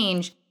and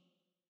change,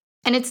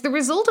 and it's the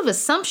result of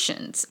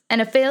assumptions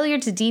and a failure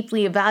to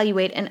deeply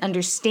evaluate and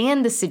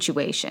understand the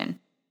situation.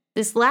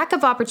 This lack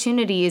of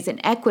opportunity is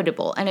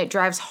inequitable, and it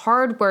drives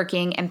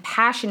hardworking and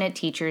passionate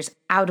teachers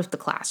out of the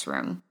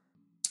classroom.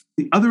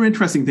 The other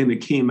interesting thing that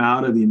came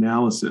out of the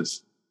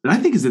analysis, that I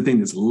think is the thing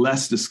that's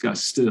less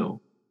discussed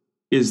still,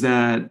 is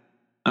that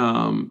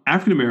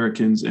African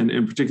Americans, and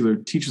in particular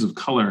teachers of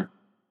color,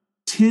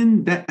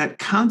 that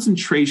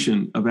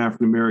concentration of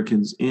African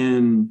Americans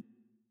in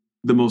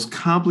the most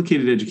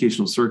complicated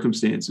educational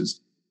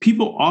circumstances,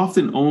 people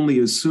often only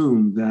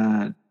assume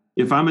that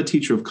if I'm a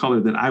teacher of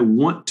color, that I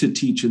want to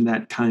teach in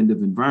that kind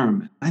of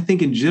environment. I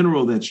think in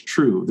general, that's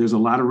true. There's a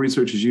lot of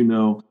research, as you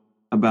know,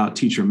 about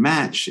teacher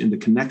match and the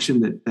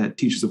connection that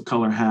teachers of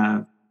color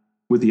have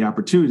with the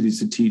opportunities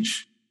to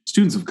teach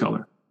students of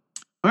color.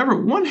 However,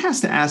 one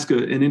has to ask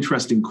an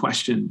interesting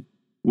question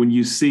when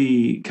you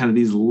see kind of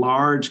these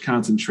large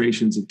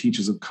concentrations of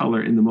teachers of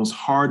color in the most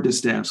hard to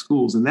staff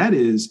schools, and that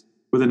is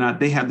whether or not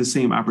they have the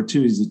same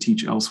opportunities to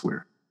teach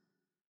elsewhere.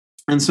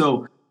 And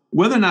so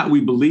whether or not we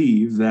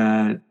believe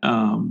that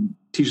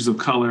teachers of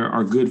color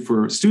are good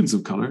for students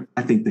of color,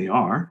 I think they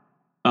are.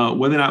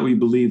 Whether or not we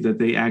believe that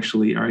they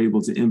actually are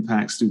able to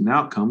impact student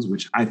outcomes,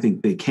 which I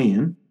think they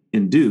can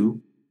and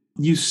do,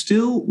 you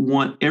still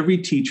want every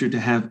teacher to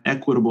have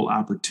equitable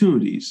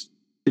opportunities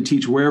to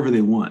teach wherever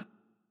they want.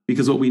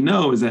 Because what we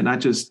know is that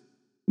not just,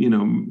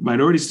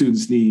 minority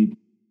students need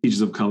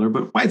teachers of color,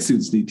 but white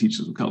students need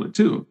teachers of color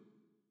too.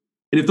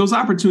 And if those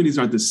opportunities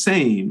aren't the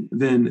same,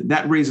 then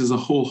that raises a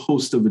whole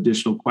host of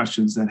additional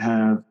questions that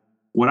have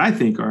what I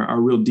think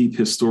are real deep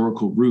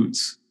historical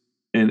roots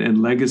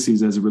and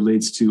legacies as it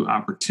relates to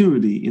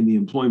opportunity in the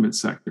employment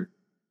sector.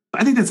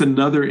 I think that's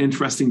another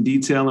interesting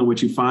detail. And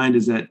what you find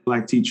is that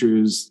Black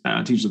teachers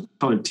of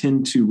color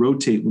tend to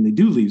rotate when they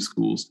do leave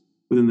schools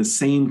within the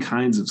same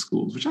kinds of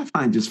schools, which I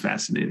find just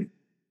fascinating.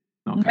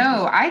 Okay.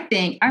 No, I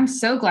think I'm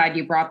so glad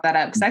you brought that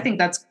up, because I think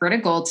that's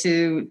critical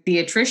to the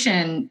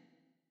attrition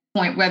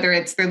point, whether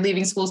it's they're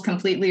leaving schools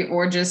completely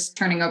or just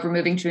turning over,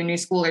 moving to a new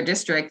school or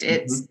district.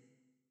 It's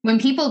when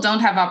people don't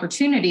have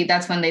opportunity,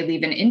 that's when they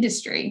leave an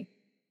industry.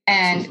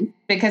 And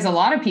because a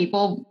lot of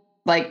people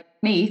like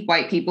me,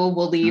 white people,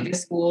 will leave a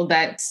school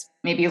that's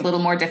maybe a little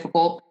more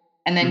difficult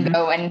and then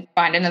go and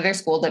find another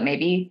school that may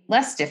be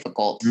less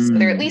difficult. So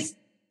they're at least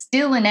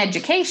still in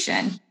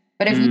education.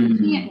 But if you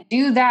can't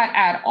do that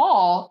at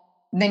all,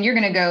 then you're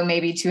going to go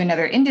maybe to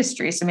another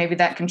industry. So maybe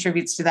that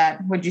contributes to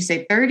that. Would you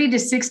say 30 to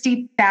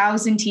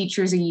 60,000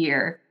 teachers a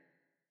year?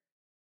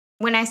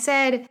 When I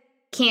said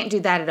can't do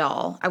that at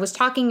all, I was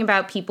talking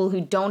about people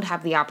who don't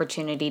have the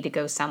opportunity to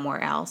go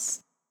somewhere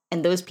else,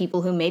 and those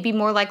people who may be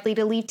more likely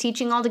to leave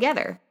teaching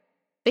altogether.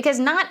 Because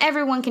not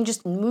everyone can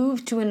just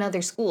move to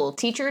another school.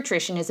 Teacher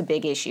attrition is a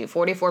big issue.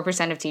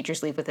 44% of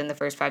teachers leave within the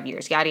first 5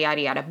 years, yada,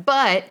 yada, yada.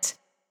 But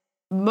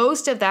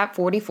most of that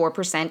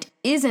 44%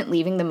 isn't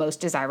leaving the most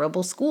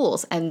desirable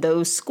schools. And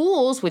those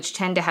schools, which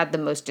tend to have the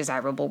most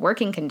desirable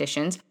working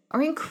conditions,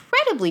 are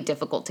incredibly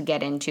difficult to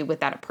get into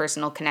without a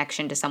personal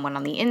connection to someone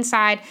on the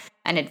inside,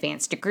 an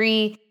advanced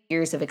degree,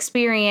 years of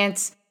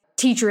experience,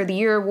 Teacher of the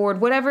Year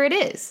award, whatever it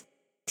is.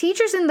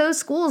 Teachers in those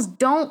schools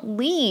don't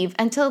leave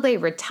until they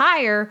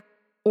retire,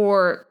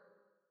 or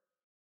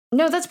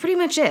no, that's pretty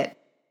much it.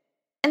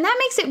 And that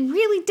makes it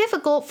really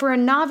difficult for a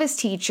novice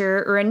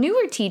teacher or a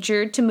newer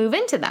teacher to move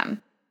into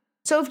them.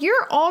 So if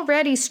you're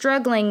already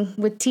struggling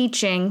with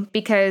teaching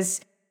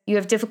because you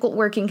have difficult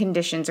working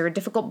conditions or a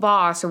difficult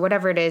boss or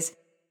whatever it is,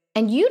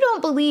 and you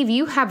don't believe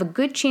you have a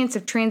good chance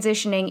of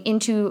transitioning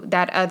into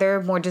that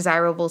other more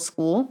desirable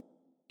school,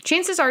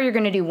 chances are you're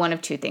going to do one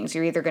of two things.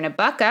 You're either going to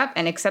buck up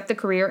and accept the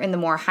career in the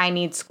more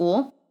high-need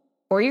school,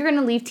 or you're going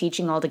to leave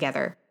teaching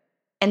altogether.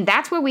 And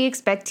that's where we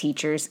expect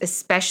teachers,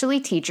 especially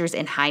teachers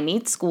in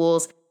high-need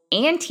schools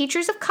and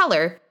teachers of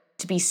color,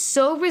 to be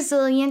so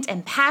resilient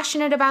and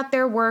passionate about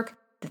their work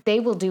that they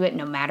will do it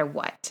no matter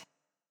what.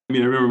 I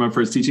mean, I remember my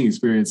first teaching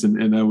experience,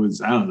 and I was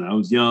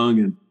young,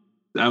 and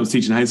I was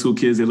teaching high school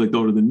kids. They looked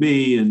older than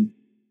me,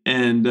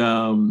 and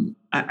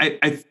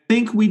I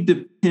think we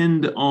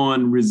depend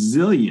on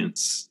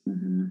resilience,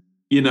 and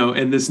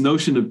this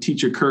notion of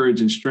teacher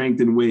courage and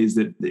strength in ways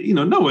that,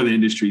 no other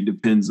industry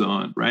depends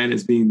on, right?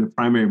 As being the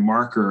primary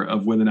marker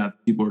of whether or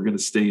not people are going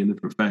to stay in the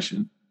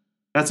profession.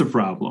 That's a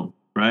problem,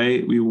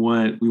 right? We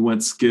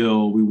want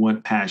skill, we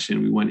want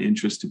passion, we want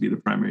interest to be the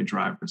primary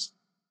drivers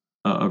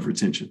of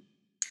retention.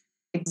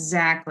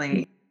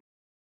 Exactly.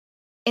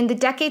 In the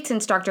decade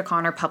since Dr.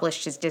 Connor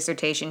published his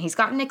dissertation, he's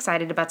gotten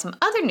excited about some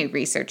other new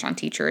research on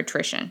teacher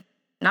attrition.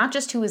 Not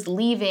just who is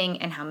leaving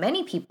and how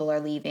many people are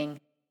leaving,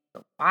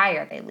 but why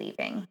are they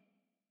leaving?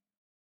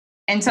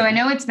 And so I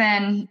know it's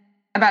been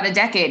about a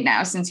decade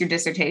now since your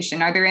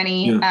dissertation. Are there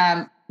any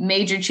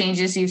major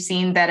changes you've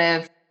seen that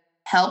have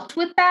helped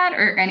with that,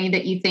 or any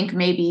that you think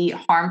may be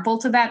harmful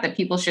to that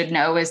people should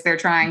know as they're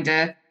trying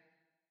to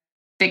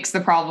fix the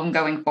problem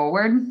going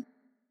forward?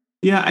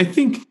 Yeah, I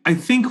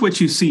think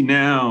what you see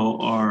now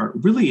are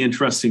really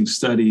interesting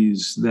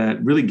studies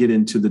that really get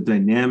into the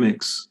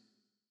dynamics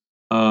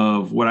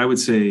of what I would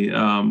say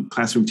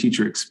classroom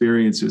teacher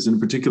experiences, in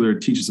particular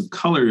teachers of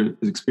color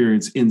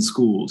experience in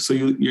schools. So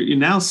you're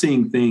now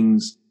seeing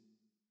things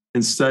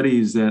and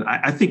studies that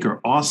I think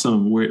are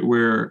awesome,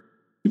 where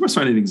people are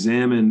starting to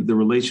examine the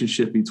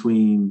relationship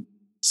between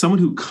someone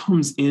who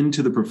comes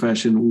into the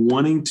profession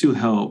wanting to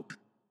help,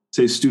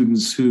 say,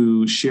 students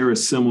who share a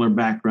similar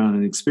background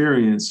and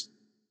experience,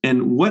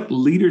 and what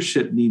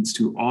leadership needs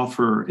to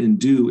offer and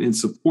do in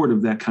support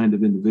of that kind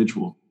of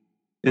individual.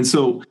 And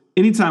so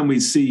anytime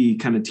we see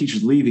kind of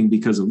teachers leaving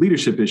because of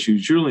leadership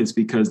issues, usually it's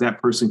because that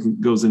person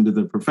goes into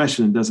the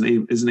profession and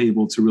isn't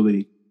able to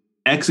really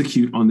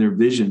execute on their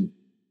vision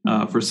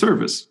for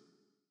service.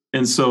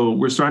 And so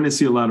we're starting to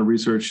see a lot of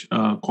research,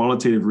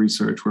 qualitative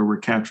research, where we're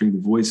capturing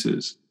the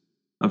voices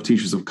of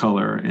teachers of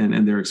color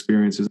and their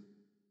experiences.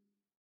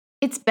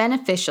 It's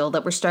beneficial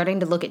that we're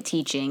starting to look at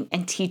teaching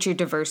and teacher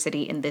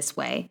diversity in this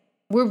way.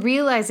 We're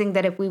realizing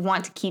that if we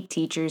want to keep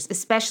teachers,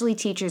 especially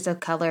teachers of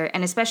color,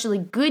 and especially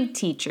good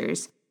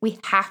teachers, we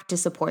have to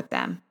support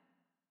them.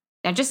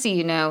 Now, just so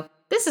you know,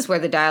 this is where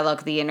the dialogue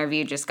of the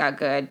interview just got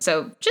good,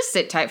 so just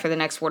sit tight for the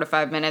next 4 to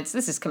 5 minutes.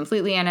 This is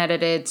completely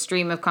unedited,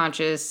 stream of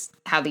conscious,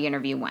 how the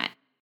interview went.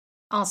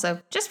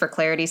 Also, just for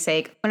clarity's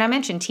sake, when I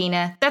mentioned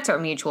Tina, that's our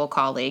mutual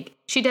colleague.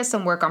 She does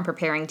some work on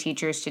preparing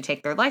teachers to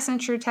take their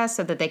licensure test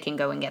so that they can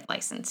go and get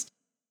licensed.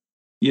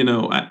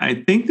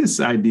 I think this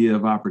idea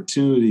of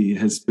opportunity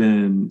has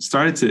been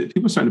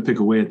people are starting to pick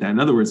away at that. In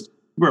other words,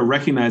 people are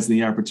recognizing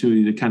the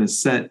opportunity to kind of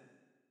set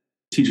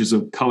teachers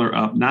of color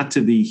up, not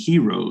to be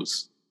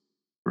heroes,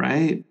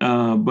 right?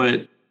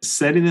 But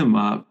setting them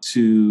up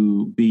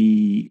to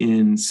be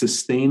in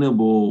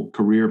sustainable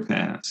career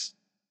paths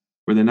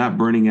where they're not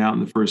burning out in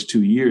the first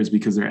 2 years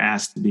because they're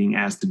being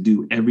asked to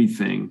do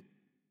everything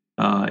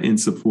in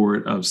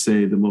support of,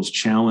 say, the most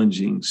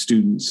challenging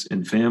students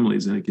and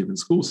families in a given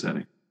school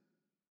setting.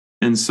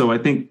 And so I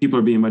think people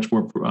are being much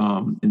more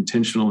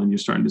intentional, and you're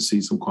starting to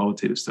see some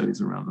qualitative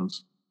studies around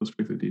those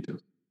particular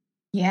details.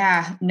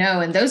 Yeah,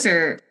 no, and those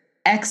are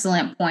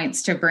excellent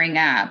points to bring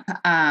up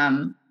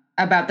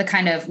about the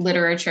kind of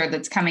literature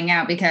that's coming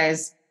out,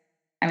 because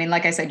I mean,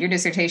 like I said, your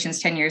dissertation is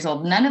 10 years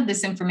old. None of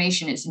this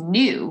information is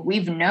new.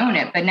 We've known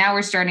it, but now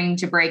we're starting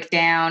to break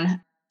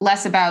down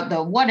less about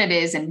the what it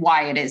is and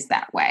why it is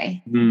that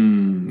way.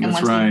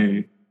 That's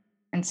right.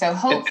 And so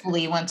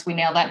hopefully once we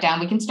nail that down,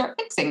 we can start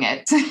fixing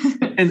it.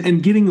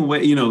 and getting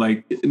away,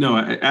 no,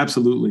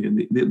 absolutely.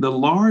 And the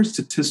large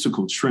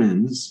statistical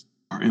trends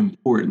are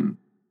important.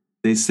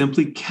 They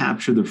simply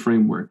capture the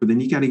framework, but then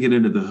you got to get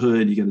into the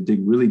hood. You got to dig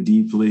really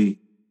deeply.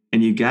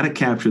 And you got to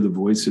capture the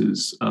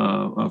voices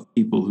of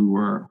people who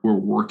are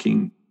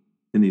working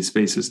in these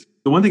spaces.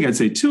 The one thing I'd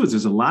say, too, is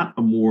there's a lot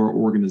more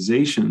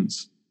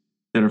organizations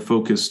that are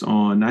focused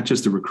on not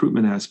just the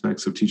recruitment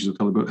aspects of teachers of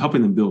color, but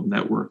helping them build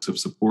networks of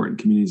support and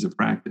communities of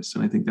practice.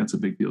 And I think that's a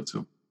big deal,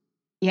 too.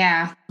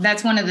 Yeah,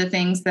 that's one of the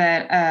things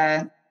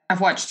that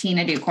I've watched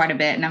Tina do quite a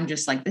bit. And I'm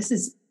just like, this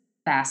is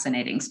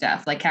fascinating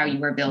stuff, like how you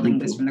were building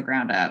this from the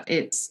ground up.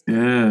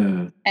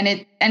 And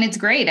it's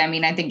great. I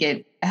mean, I think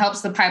it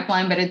helps the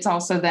pipeline, but it's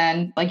also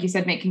then, like you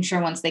said, making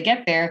sure once they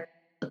get there,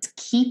 let's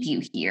keep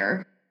you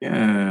here.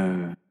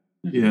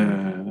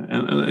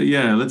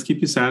 Let's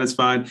keep you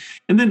satisfied.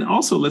 And then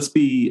also, let's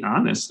be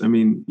honest. I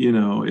mean,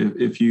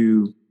 if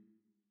you,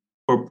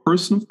 for a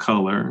person of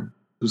color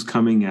who's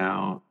coming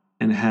out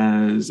and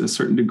has a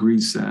certain degree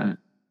set,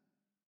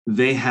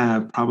 they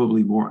have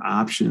probably more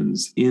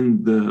options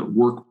in the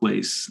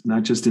workplace,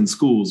 not just in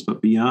schools,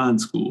 but beyond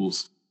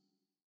schools.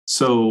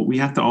 So we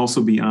have to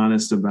also be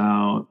honest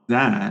about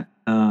that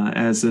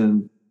as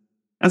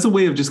a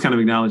way of just kind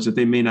of acknowledge that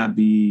they may not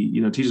be,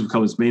 teachers of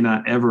colors may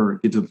not ever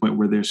get to the point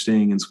where they're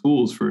staying in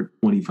schools for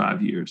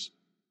 25 years.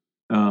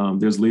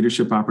 There's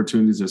leadership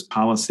opportunities, there's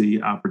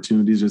policy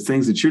opportunities, there's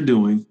things that you're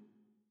doing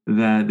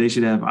that they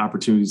should have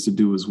opportunities to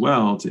do as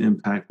well to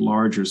impact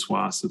larger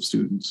swaths of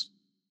students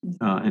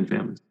and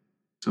families.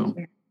 So,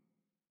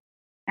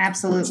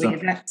 absolutely.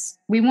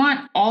 We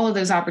want all of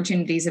those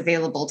opportunities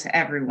available to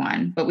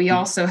everyone, but we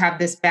also have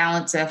this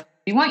balance of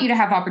we want you to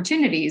have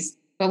opportunities,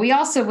 but we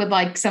also would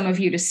like some of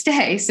you to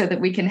stay so that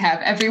we can have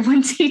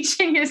everyone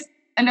teaching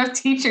enough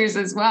teachers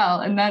as well.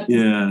 And that's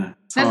the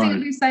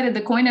other side of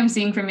the coin I'm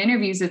seeing from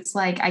interviews. It's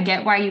like, I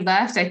get why you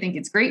left. I think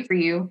it's great for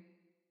you.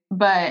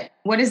 But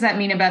what does that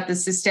mean about the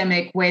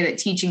systemic way that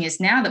teaching is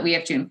now that we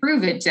have to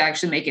improve it to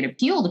actually make it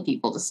appeal to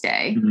people to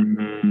stay?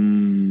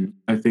 Mm-hmm.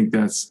 I think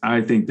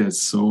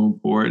that's so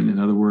important. In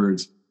other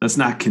words, let's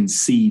not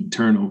concede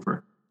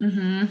turnover.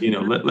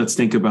 Mm-hmm. Let's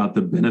think about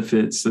the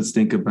benefits. Let's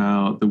think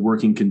about the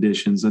working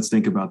conditions. Let's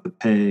think about the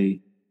pay.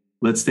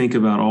 Let's think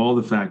about all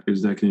the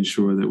factors that can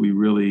ensure that we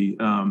really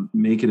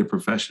make it a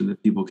profession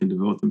that people can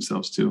devote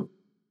themselves to.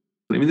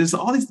 I mean, there's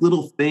all these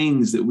little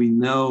things that we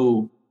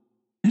know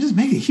they just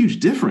make a huge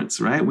difference,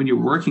 right? When you're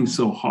working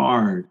so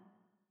hard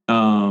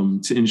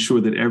to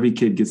ensure that every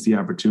kid gets the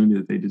opportunity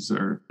that they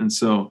deserve. And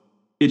so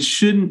it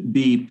shouldn't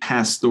be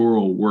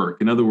pastoral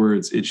work. In other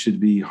words, it should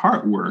be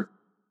heart work.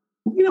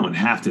 We don't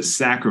have to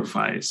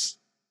sacrifice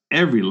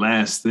every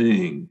last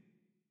thing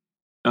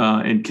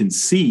and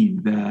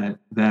concede that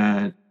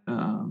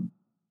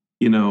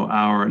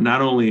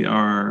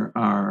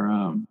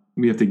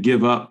we have to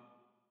give up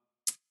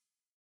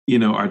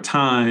our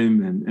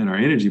time and our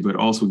energy, but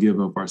also give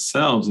up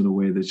ourselves in a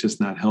way that's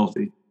just not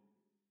healthy.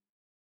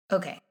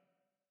 Okay,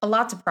 a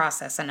lot to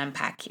process and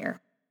unpack here.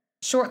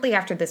 Shortly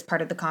after this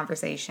part of the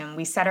conversation,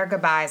 we said our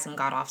goodbyes and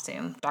got off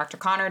Zoom. Dr.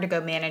 Connor to go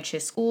manage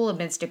his school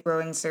amidst a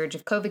growing surge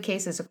of COVID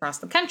cases across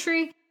the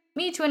country,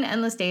 me to an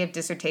endless day of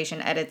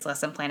dissertation edits,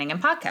 lesson planning, and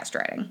podcast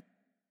writing.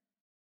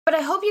 But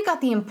I hope you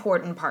got the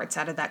important parts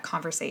out of that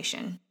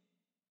conversation.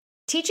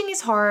 Teaching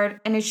is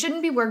hard, and it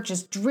shouldn't be work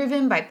just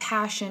driven by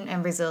passion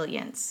and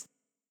resilience.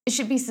 It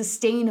should be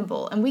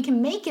sustainable, and we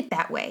can make it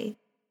that way.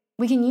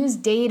 We can use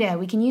data,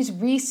 we can use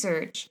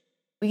research.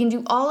 We can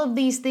do all of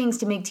these things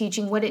to make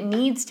teaching what it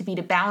needs to be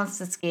to balance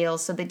the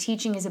scales so that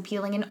teaching is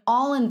appealing in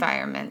all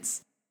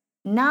environments,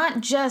 not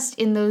just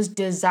in those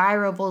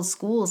desirable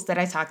schools that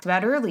I talked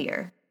about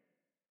earlier.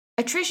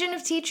 Attrition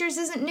of teachers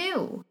isn't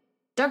new.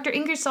 Dr.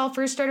 Ingersoll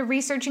first started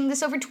researching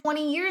this over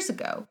 20 years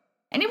ago,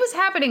 and it was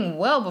happening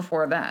well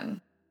before then.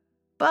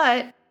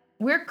 But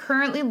we're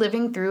currently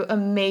living through a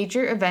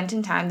major event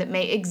in time that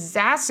may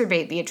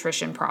exacerbate the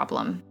attrition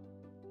problem.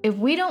 If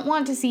we don't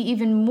want to see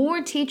even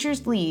more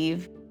teachers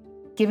leave,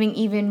 giving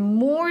even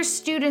more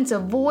students a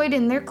void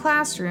in their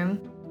classroom,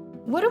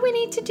 what do we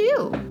need to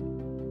do?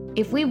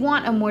 If we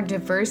want a more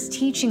diverse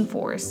teaching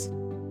force,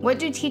 what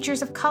do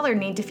teachers of color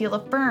need to feel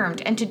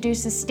affirmed and to do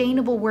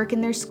sustainable work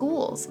in their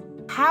schools?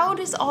 How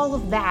does all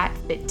of that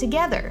fit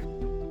together?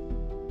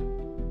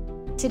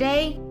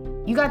 Today,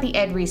 you got the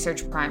Ed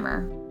Research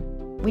Primer.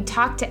 We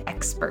talked to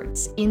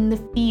experts in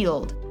the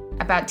field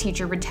about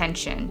teacher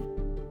retention.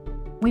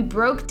 We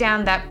broke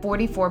down that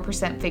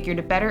 44% figure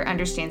to better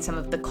understand some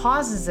of the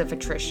causes of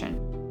attrition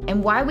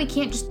and why we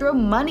can't just throw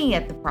money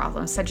at the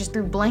problem, such as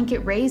through blanket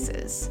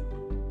raises.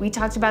 We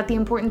talked about the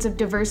importance of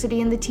diversity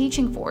in the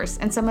teaching force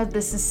and some of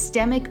the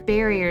systemic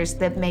barriers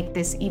that make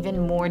this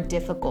even more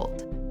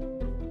difficult.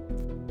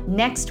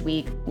 Next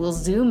week, we'll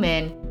zoom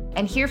in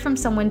and hear from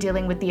someone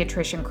dealing with the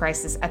attrition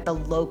crisis at the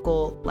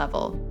local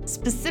level.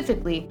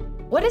 Specifically,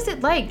 what is it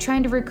like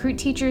trying to recruit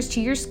teachers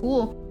to your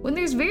school when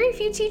there's very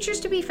few teachers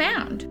to be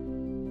found?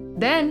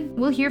 Then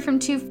we'll hear from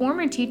two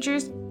former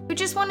teachers who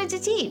just wanted to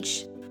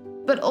teach,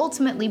 but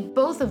ultimately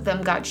both of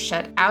them got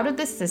shut out of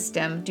the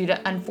system due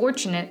to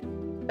unfortunate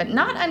but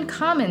not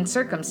uncommon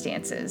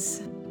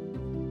circumstances.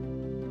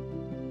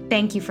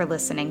 Thank you for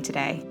listening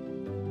today.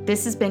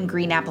 This has been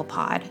Green Apple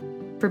Pod,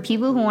 for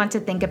people who want to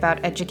think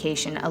about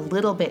education a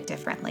little bit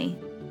differently.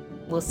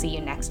 We'll see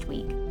you next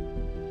week.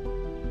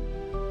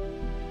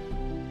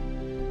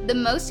 The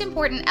most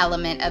important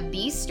element of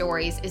these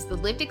stories is the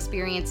lived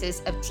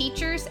experiences of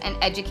teachers and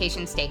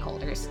education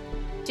stakeholders.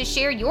 To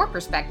share your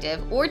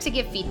perspective or to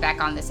give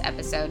feedback on this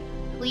episode,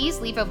 please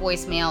leave a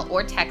voicemail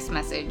or text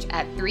message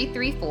at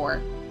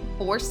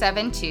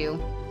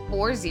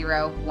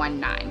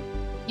 334-472-4019.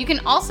 You can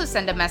also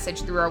send a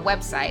message through our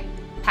website,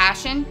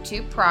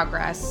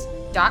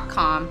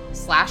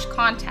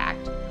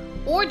 passion2progress.com/contact,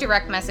 or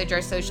direct message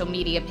our social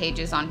media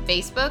pages on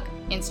Facebook,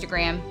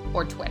 Instagram,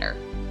 or Twitter.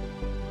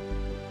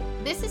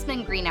 This has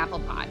been Green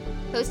Apple Pod,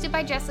 hosted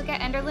by Jessica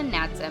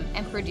Enderlin-Nadsum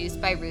and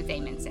produced by Ruth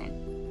Amundsen.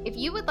 If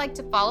you would like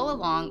to follow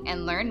along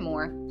and learn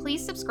more,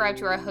 please subscribe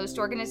to our host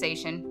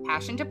organization,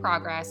 Passion to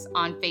Progress,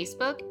 on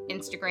Facebook,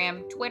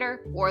 Instagram,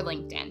 Twitter, or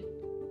LinkedIn.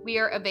 We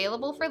are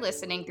available for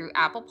listening through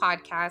Apple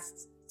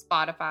Podcasts,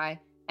 Spotify,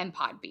 and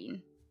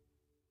Podbean.